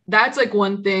that's like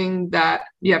one thing that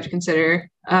you have to consider.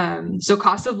 So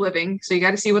cost of living. So you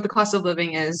got to see what the cost of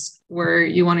living is, where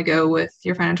you want to go with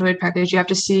your financial aid package. You have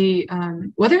to see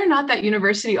whether or not that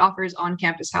university offers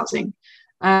on-campus housing.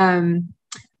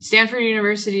 Stanford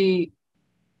University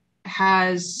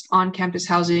has on-campus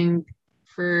housing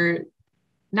for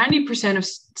 90% of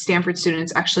Stanford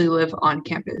students actually live on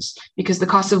campus, because the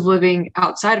cost of living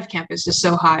outside of campus is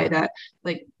so high that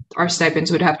like our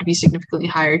stipends would have to be significantly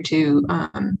higher to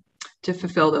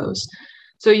fulfill those.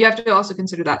 So you have to also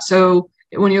consider that. So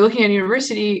when you're looking at a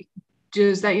university,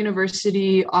 does that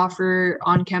university offer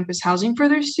on-campus housing for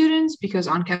their students? Because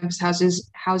on-campus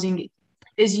housing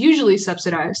is usually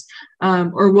subsidized,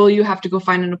 or will you have to go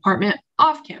find an apartment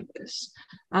off campus?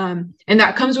 And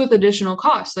that comes with additional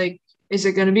costs. Like, is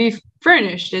it going to be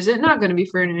furnished? Is it not going to be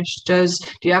furnished? Do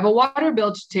you have a water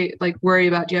bill to worry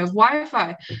about? Do you have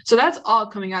Wi-Fi? So that's all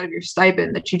coming out of your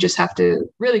stipend that you just have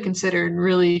to really consider and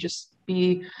really just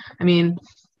be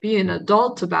an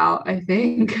adult about, I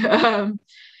think.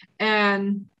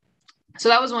 And so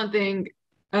that was one thing.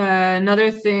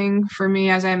 Another thing for me,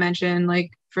 as I mentioned,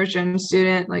 like first-gen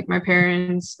student, like my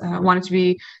parents didn't want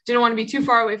to be too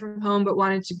far away from home, but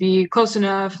wanted to be close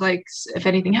enough, like if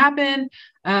anything happened,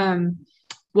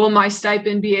 will my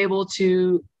stipend be able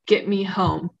to get me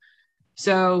home?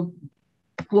 So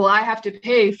will I have to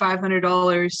pay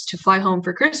 $500 to fly home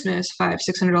for Christmas,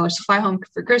 $600 to fly home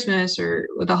for Christmas or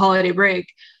with a holiday break?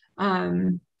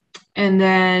 And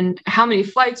then how many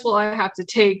flights will I have to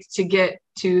take to get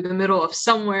to the middle of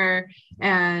somewhere?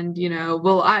 And,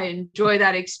 will I enjoy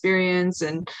that experience?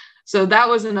 And so that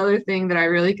was another thing that I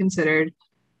really considered.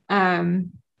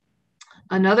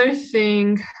 Another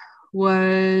thing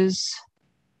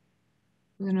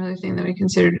that I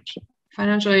considered,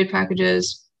 financial aid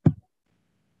packages.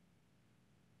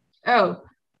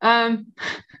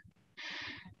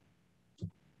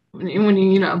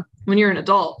 When you're an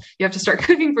adult, you have to start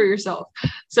cooking for yourself.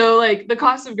 So like the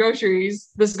cost of groceries,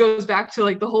 this goes back to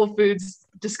like the Whole Foods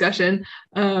discussion.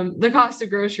 The cost of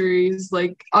groceries,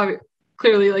 like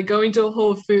clearly like going to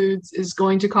Whole Foods is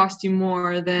going to cost you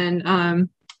more than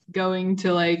going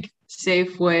to like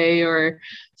Safeway or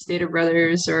Stater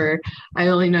Brothers, or I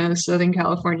only know Southern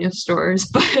California stores,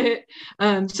 but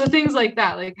so things like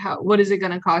that, like what is it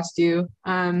going to cost you?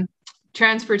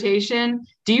 Transportation,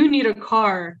 do you need a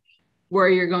car where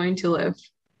you're going to live?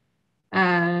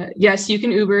 Yes, you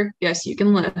can Uber, yes, you can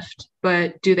Lyft,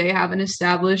 but do they have an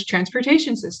established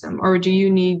transportation system, or do you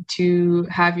need to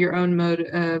have your own mode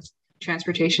of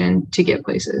transportation to get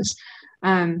places?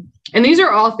 And these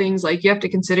are all things like you have to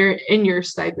consider in your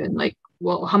stipend, like,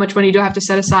 well, how much money do I have to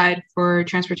set aside for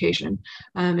transportation?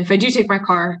 If I do take my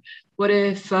car, what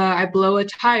if I blow a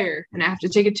tire and I have to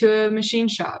take it to a machine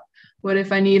shop? What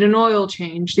if I need an oil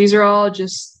change? These are all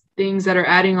just things that are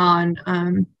adding on,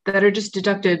 that are just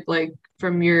deducted like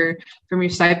from your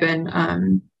stipend.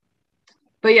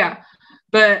 But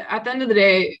at the end of the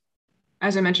day,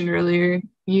 as I mentioned earlier,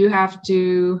 you have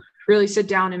to really sit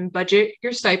down and budget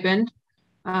your stipend.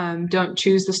 Don't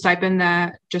choose the stipend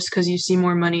that just because you see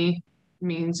more money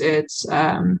means it's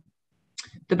the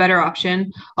better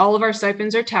option. All of our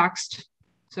stipends are taxed,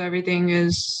 so everything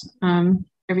is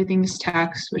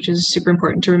taxed, which is super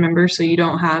important to remember. So you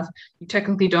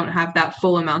technically don't have that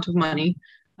full amount of money.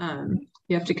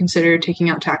 You have to consider taking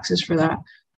out taxes for that.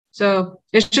 So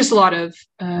it's just a lot of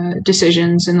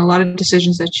decisions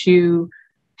that you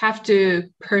have to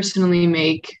personally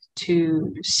make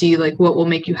to see like what will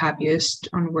make you happiest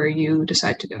on where you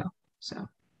decide to go. So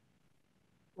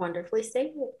wonderfully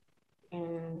stated.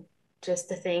 And just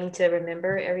the thing to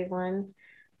remember, everyone,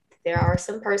 there are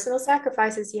some personal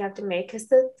sacrifices you have to make, because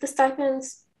the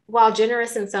stipends, while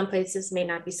generous in some places, may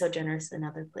not be so generous in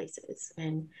other places.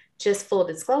 And just full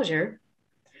disclosure,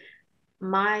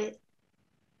 my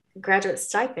graduate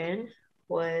stipend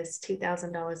was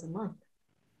 $2,000 a month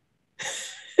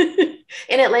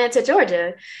in Atlanta,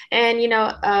 Georgia. And,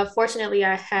 fortunately,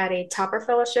 I had a topper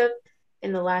fellowship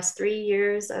in the last 3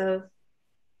 years of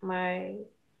my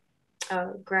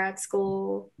grad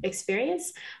school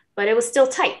experience, but it was still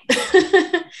tight.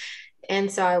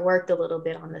 And so I worked a little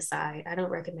bit on the side. I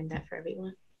don't recommend that for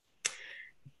everyone.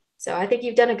 So I think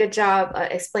you've done a good job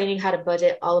explaining how to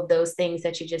budget all of those things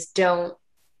that you just don't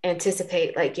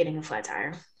anticipate, like getting a flat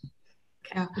tire.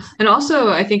 Okay. Yeah. And also,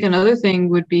 I think another thing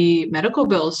would be medical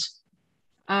bills.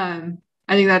 I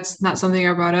think that's not something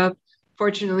I brought up.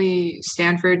 Fortunately,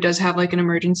 Stanford does have like an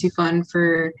emergency fund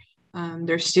for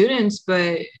their students,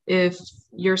 but if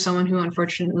you're someone who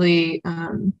unfortunately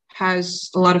has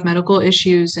a lot of medical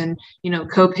issues and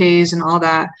co-pays and all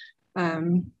that,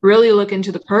 really look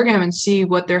into the program and see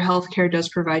what their healthcare does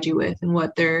provide you with, and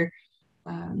what their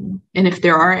and if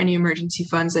there are any emergency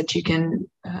funds that you can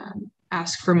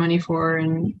ask for money for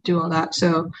and do all that.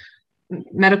 So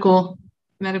medical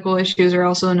issues are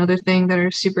also another thing that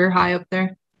are super high up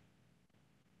there.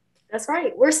 That's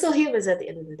right. We're still humans at the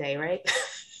end of the day, right?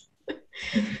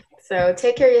 So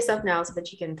take care of yourself now so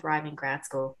that you can thrive in grad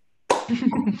school.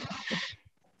 And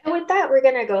with that, we're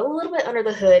gonna go a little bit under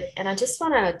the hood, and I just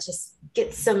want to just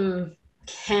get some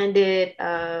candid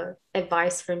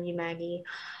advice from you, Maggie.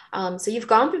 So you've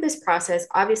gone through this process.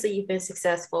 Obviously, you've been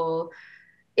successful.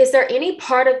 Is there any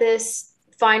part of this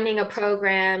finding a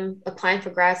program, applying for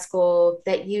grad school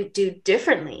that you do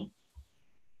differently?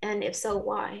 And if so,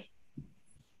 why?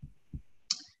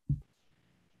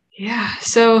 Yeah,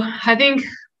 so I think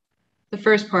the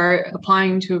first part,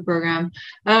 applying to a program,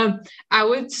 I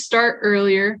would start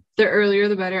earlier. The earlier,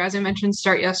 the better. As I mentioned,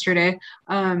 start yesterday.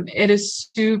 It is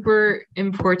super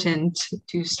important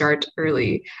to start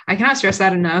early. I cannot stress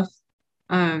that enough.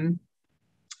 And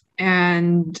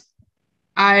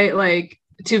I like,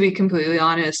 to be completely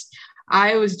honest,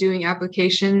 I was doing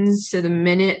applications to the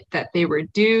minute that they were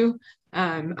due.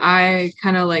 I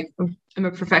kind of like, I'm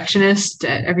a perfectionist.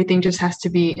 Everything just has to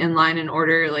be in line and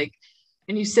order. Like,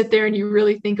 and you sit there and you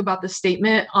really think about the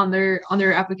statement on their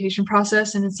application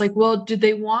process, and it's like, well, did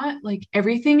they want like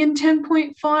everything in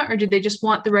 10-point font, or did they just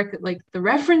want the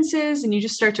references? And you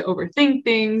just start to overthink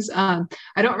things. I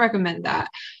don't recommend that,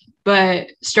 but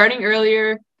starting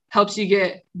earlier helps you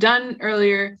get done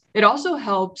earlier. It also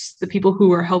helps the people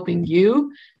who are helping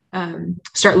you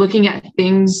start looking at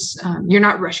things. You're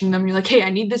not rushing them. You're like, hey, I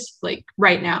need this like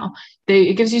right now.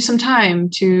 It gives you some time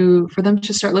for them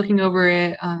to start looking over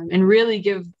it and really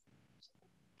give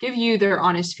you their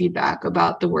honest feedback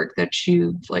about the work that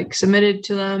you've like submitted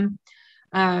to them.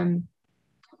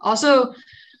 Also,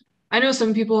 I know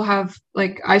some people have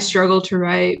like, I struggle to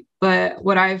write, but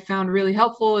what I've found really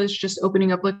helpful is just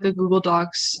opening up like the Google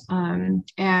Docs and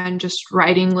just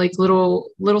writing like little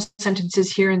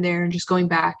sentences here and there and just going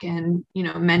back and,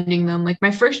 amending them. Like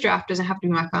my first draft doesn't have to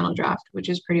be my final draft, which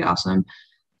is pretty awesome.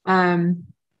 And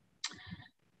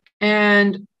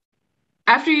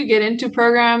after you get into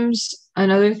programs,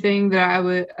 another thing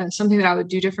that something that I would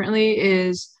do differently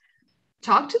is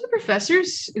talk to the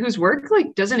professors whose work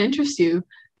like doesn't interest you.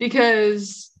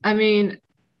 Because I mean,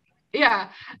 yeah,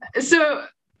 so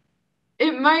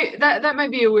that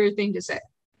might be a weird thing to say,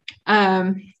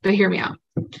 but hear me out.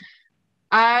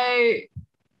 I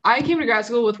came to grad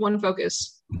school with one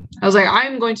focus. I was like,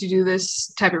 I'm going to do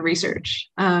this type of research.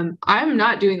 I'm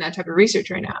not doing that type of research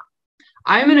right now.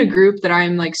 I'm in a group that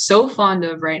I'm like so fond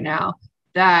of right now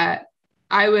that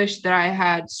I wish that I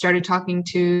had started talking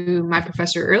to my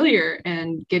professor earlier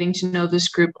and getting to know this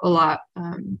group a lot,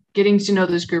 getting to know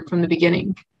this group from the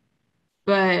beginning.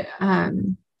 But I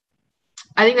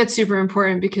think that's super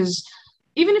important because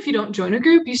even if you don't join a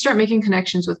group, you start making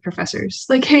connections with professors.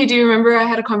 Like, hey, do you remember I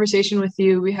had a conversation with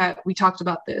you? We talked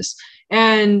about this.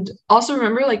 And also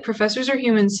remember, like, professors are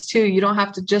humans too. You don't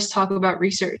have to just talk about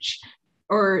research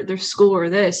or their school or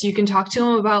this. You can talk to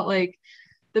them about like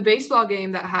the baseball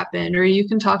game that happened, or you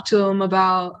can talk to them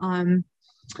about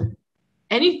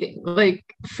anything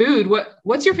like food.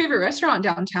 What's your favorite restaurant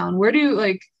downtown? Where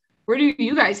do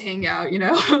you guys hang out?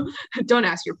 Don't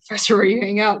ask your professor where you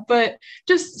hang out, but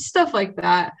just stuff like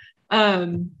that.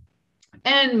 And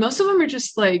most of them are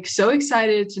just like so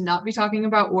excited to not be talking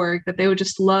about work that they would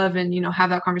just love and,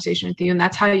 have that conversation with you. And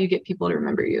that's how you get people to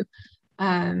remember you.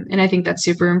 And I think that's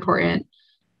super important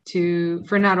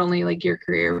for not only like your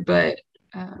career, but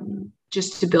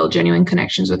just to build genuine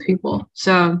connections with people.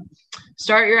 So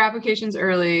start your applications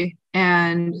early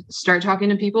and start talking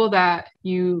to people that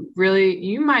you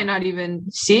might not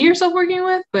even see yourself working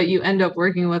with, but you end up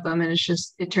working with them, and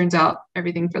it turns out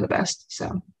everything for the best.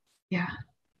 So yeah.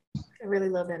 I really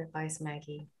love that advice,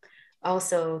 Maggie.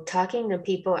 Also, talking to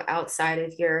people outside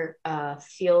of your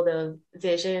field of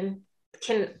vision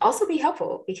can also be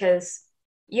helpful because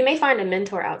you may find a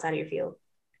mentor outside of your field.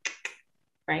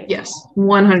 Right? Yes,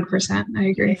 100%. I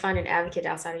agree. You find an advocate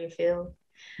outside of your field.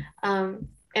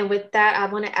 And with that, I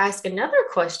want to ask another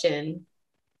question.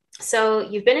 So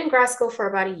you've been in grad school for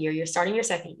about a year. You're starting your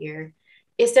second year.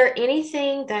 Is there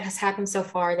anything that has happened so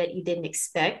far that you didn't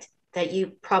expect that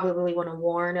you probably want to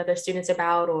warn other students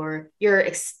about, or you're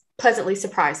pleasantly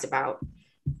surprised about?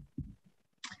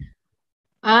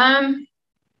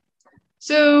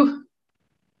 So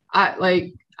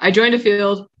I joined a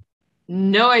field,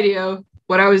 no idea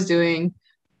what I was doing.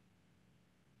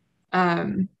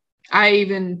 I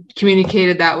even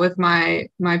communicated that with my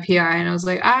PI, and I was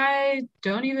like, I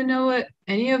don't even know what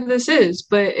any of this is,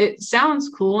 but it sounds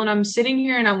cool, and I'm sitting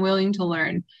here and I'm willing to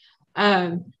learn.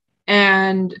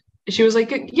 And she was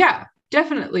like, yeah,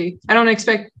 definitely. I don't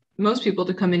expect most people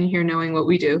to come in here knowing what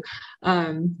we do,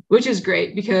 which is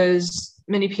great because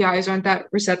many PIs aren't that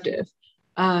receptive.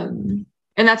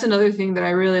 And that's another thing that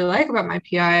I really like about my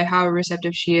PI, how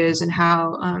receptive she is and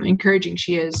how encouraging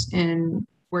she is in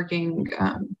working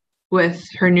with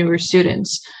her newer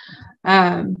students.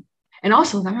 And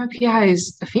also that my PI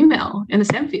is a female in the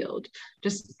STEM field,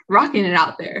 just rocking it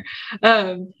out there.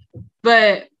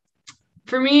 But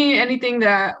for me, anything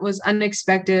that was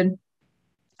unexpected,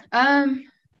 I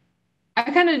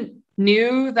kind of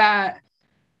knew that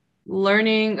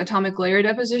learning atomic layer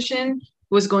deposition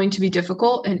was going to be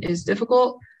difficult and is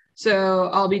difficult. So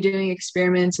I'll be doing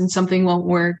experiments and something won't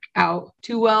work out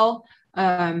too well.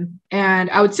 And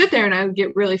I would sit there and I would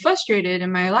get really frustrated,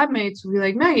 and my lab mates would be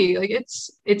like, Maggie, like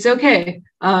it's okay.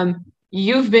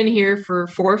 You've been here for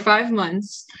 4 or 5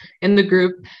 months in the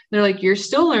group. They're like, you're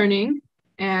still learning,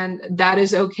 and that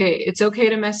is okay. It's okay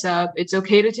to mess up. It's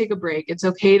okay to take a break. It's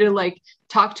okay to like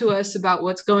talk to us about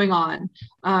what's going on,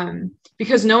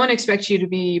 because no one expects you to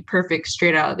be perfect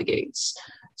straight out of the gates.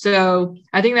 So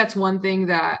I think that's one thing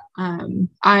that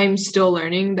I'm still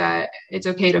learning, that it's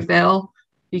okay to fail,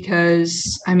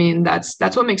 because I mean, that's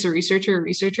what makes a researcher,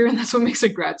 and that's what makes a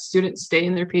grad student stay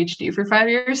in their PhD for 5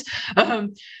 years.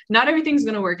 Not everything's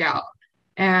going to work out.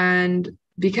 And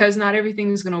because not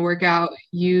everything's going to work out,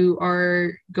 you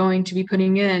are going to be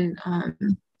putting in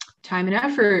time and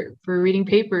effort for reading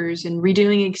papers and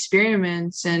redoing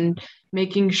experiments and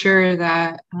making sure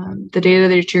that the data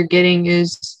that you're getting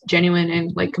is genuine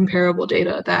and like comparable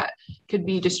data that could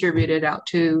be distributed out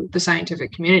to the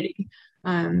scientific community.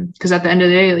 Because at the end of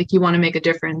the day, like, you want to make a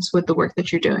difference with the work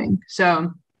that you're doing.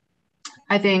 So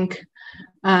I think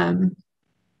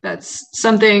that's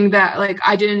something that like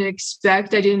I didn't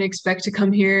expect to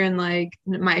come here and like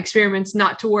my experiments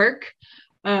not to work.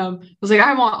 I was like,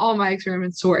 I want all my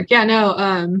experiments to work. Yeah, no,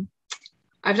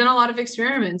 I've done a lot of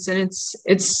experiments, and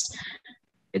it's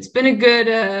been a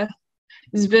good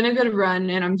run,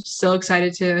 and I'm still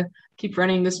excited to keep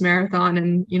running this marathon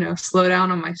and, you know, slow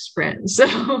down on my sprint.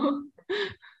 So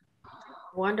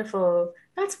Wonderful.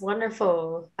 That's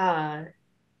wonderful. And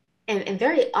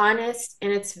very honest,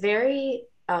 and it's very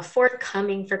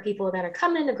forthcoming for people that are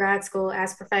coming into grad school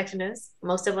as perfectionists.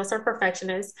 Most of us are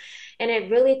perfectionists, and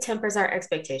it really tempers our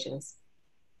expectations,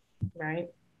 right?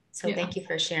 So yeah. Thank you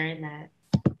for sharing that.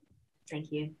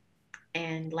 Thank you.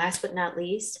 And last but not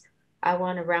least, I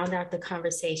want to round out the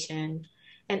conversation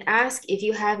and ask if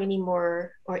you have any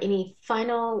more or any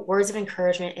final words of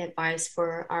encouragement, advice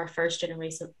for our first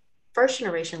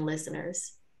generation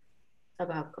listeners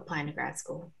about applying to grad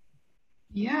school.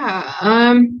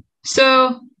 Yeah.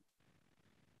 So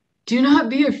do not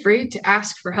be afraid to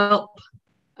ask for help.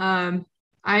 I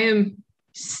am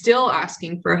still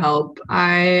asking for help.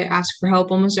 I ask for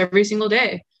help almost every single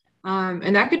day.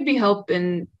 And that could be help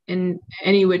in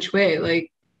any which way.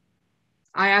 Like,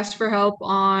 I asked for help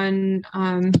on,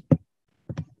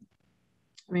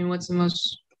 what's the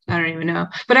most, I don't even know,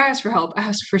 but I asked for help. I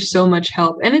asked for so much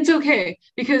help, and it's okay,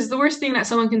 because the worst thing that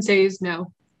someone can say is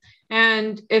no.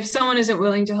 And if someone isn't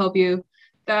willing to help you,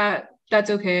 that's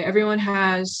okay. Everyone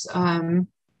has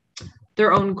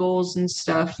their own goals and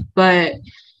stuff, but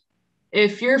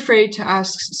if you're afraid to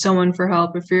ask someone for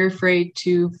help, if you're afraid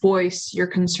to voice your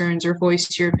concerns or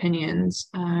voice your opinions,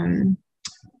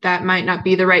 that might not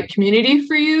be the right community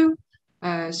for you.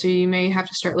 So you may have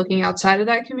to start looking outside of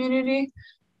that community.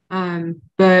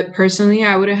 But personally,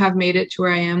 I wouldn't have made it to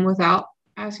where I am without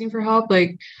asking for help.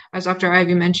 Like, as Dr.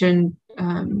 Ivy mentioned,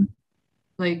 I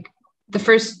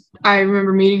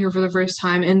remember meeting her for the first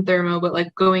time in thermo, but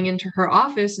like going into her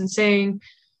office and saying,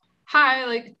 hi,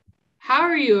 like, how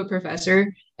are you a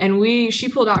professor? And she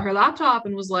pulled out her laptop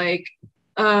and was like,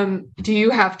 do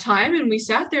you have time? And we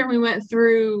sat there and we went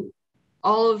through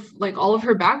all of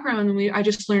her background. And I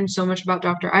just learned so much about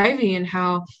Dr. Ivy and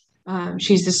how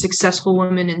she's a successful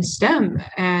woman in STEM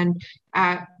and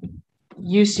at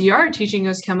UCR teaching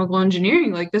us chemical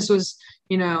engineering. Like, this was,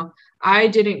 I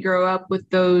didn't grow up with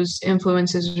those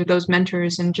influences or those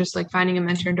mentors, and just like finding a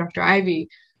mentor in Dr. Ivy,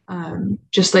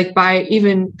 just like by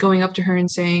even going up to her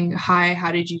and saying, hi,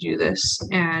 how did you do this?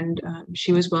 And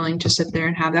she was willing to sit there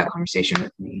and have that conversation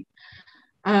with me.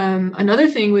 Another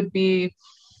thing would be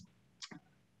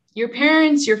your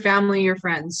parents, your family, your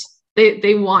friends.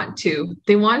 They want to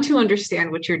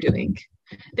understand what you're doing.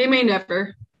 They may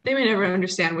never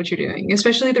understand what you're doing,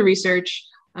 especially the research,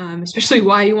 especially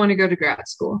why you want to go to grad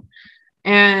school.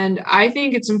 And I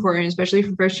think it's important, especially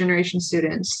for first generation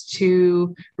students,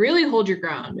 to really hold your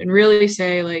ground and really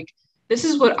say, like, this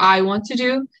is what I want to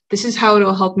do. This is how it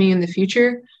will help me in the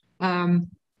future.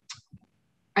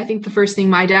 I think the first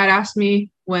thing my dad asked me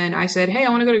when I said, hey, I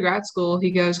want to go to grad school, he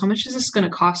goes, how much is this going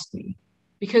to cost me?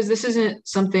 Because this isn't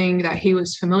something that he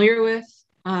was familiar with.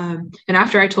 And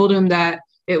after I told him that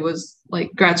it was like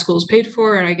grad school is paid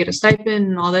for and I get a stipend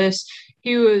and all this,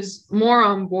 he was more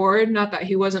on board. Not that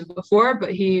he wasn't before,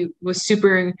 but he was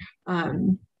super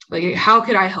like, how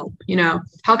could I help? You know,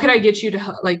 how could I get you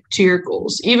to like to your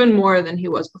goals, even more than he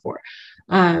was before,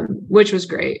 which was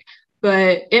great.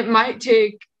 But it might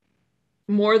take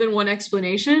more than one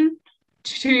explanation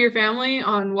to your family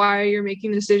on why you're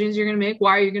making the decisions you're going to make,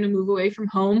 why you're going to move away from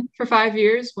home for 5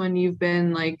 years when you've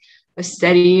been like a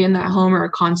steady in that home or a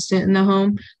constant in the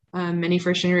home. Many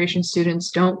first generation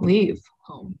students don't leave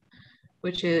home,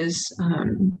 which is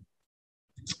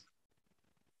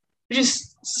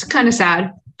just kind of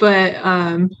sad. But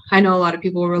I know a lot of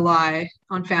people rely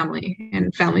on family,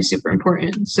 and family's super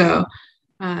important. So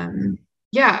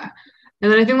yeah.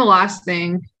 And then I think the last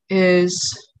thing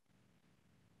is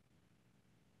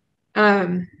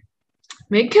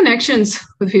make connections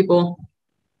with people.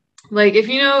 Like if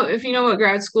you know what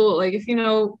grad school, like if you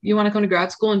know you want to come to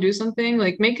grad school and do something,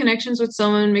 like make connections with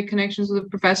someone, make connections with a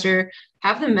professor,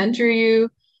 have them mentor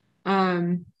you,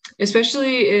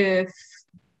 especially if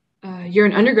you're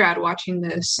an undergrad watching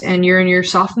this and you're in your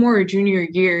sophomore or junior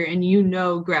year and you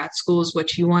know grad school is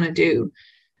what you want to do.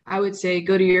 I would say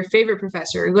go to your favorite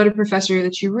professor, or go to a professor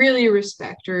that you really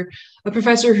respect, or a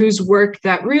professor whose work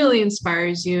that really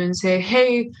inspires you, and say,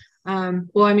 hey,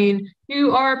 well, I mean,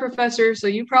 you are a professor, so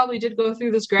you probably did go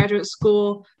through this graduate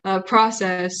school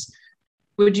process.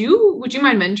 Would you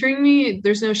mind mentoring me?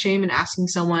 There's no shame in asking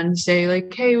someone to say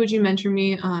like, hey, would you mentor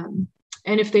me? And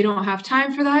if they don't have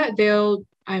time for that,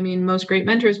 most great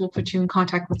mentors will put you in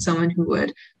contact with someone who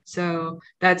would. So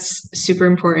that's super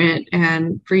important,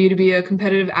 and for you to be a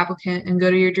competitive applicant and go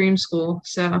to your dream school.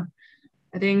 So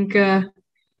I think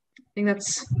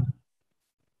that's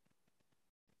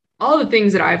all the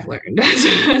things that I've learned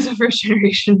as a first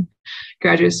generation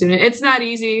graduate student. It's not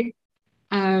easy.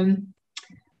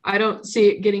 I don't see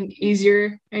it getting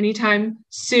easier anytime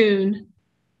soon,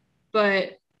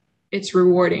 but it's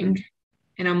rewarding,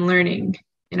 and I'm learning,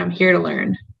 and I'm here to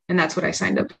learn, and that's what I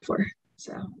signed up for.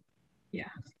 So yeah.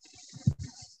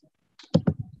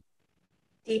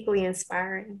 Deeply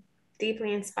inspiring.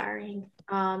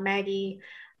 Maggie,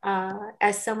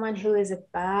 as someone who is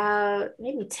about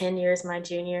maybe 10 years my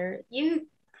junior, you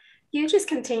just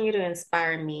continue to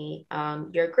inspire me.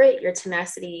 Your grit, your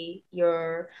tenacity,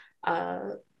 your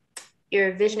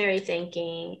visionary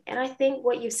thinking, and I think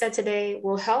what you said today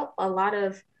will help a lot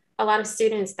of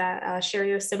students that share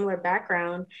your similar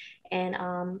background. And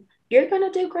you're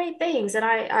going to do great things. And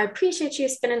I appreciate you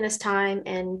spending this time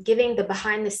and giving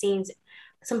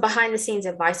some behind the scenes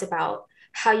advice about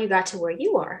how you got to where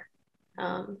you are.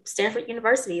 Stanford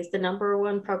University is the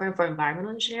 #1 program for environmental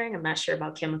engineering. I'm not sure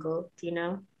about chemical. Do you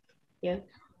know? Yeah.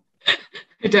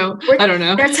 I don't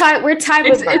know. We're tied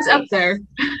with it's up there.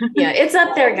 Yeah, it's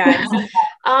up there, guys.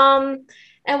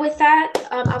 And with that,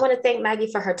 I want to thank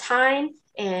Maggie for her time,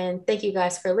 and thank you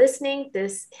guys for listening.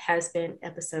 This has been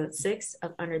episode 6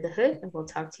 of Under the Hood, and we'll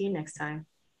talk to you next time.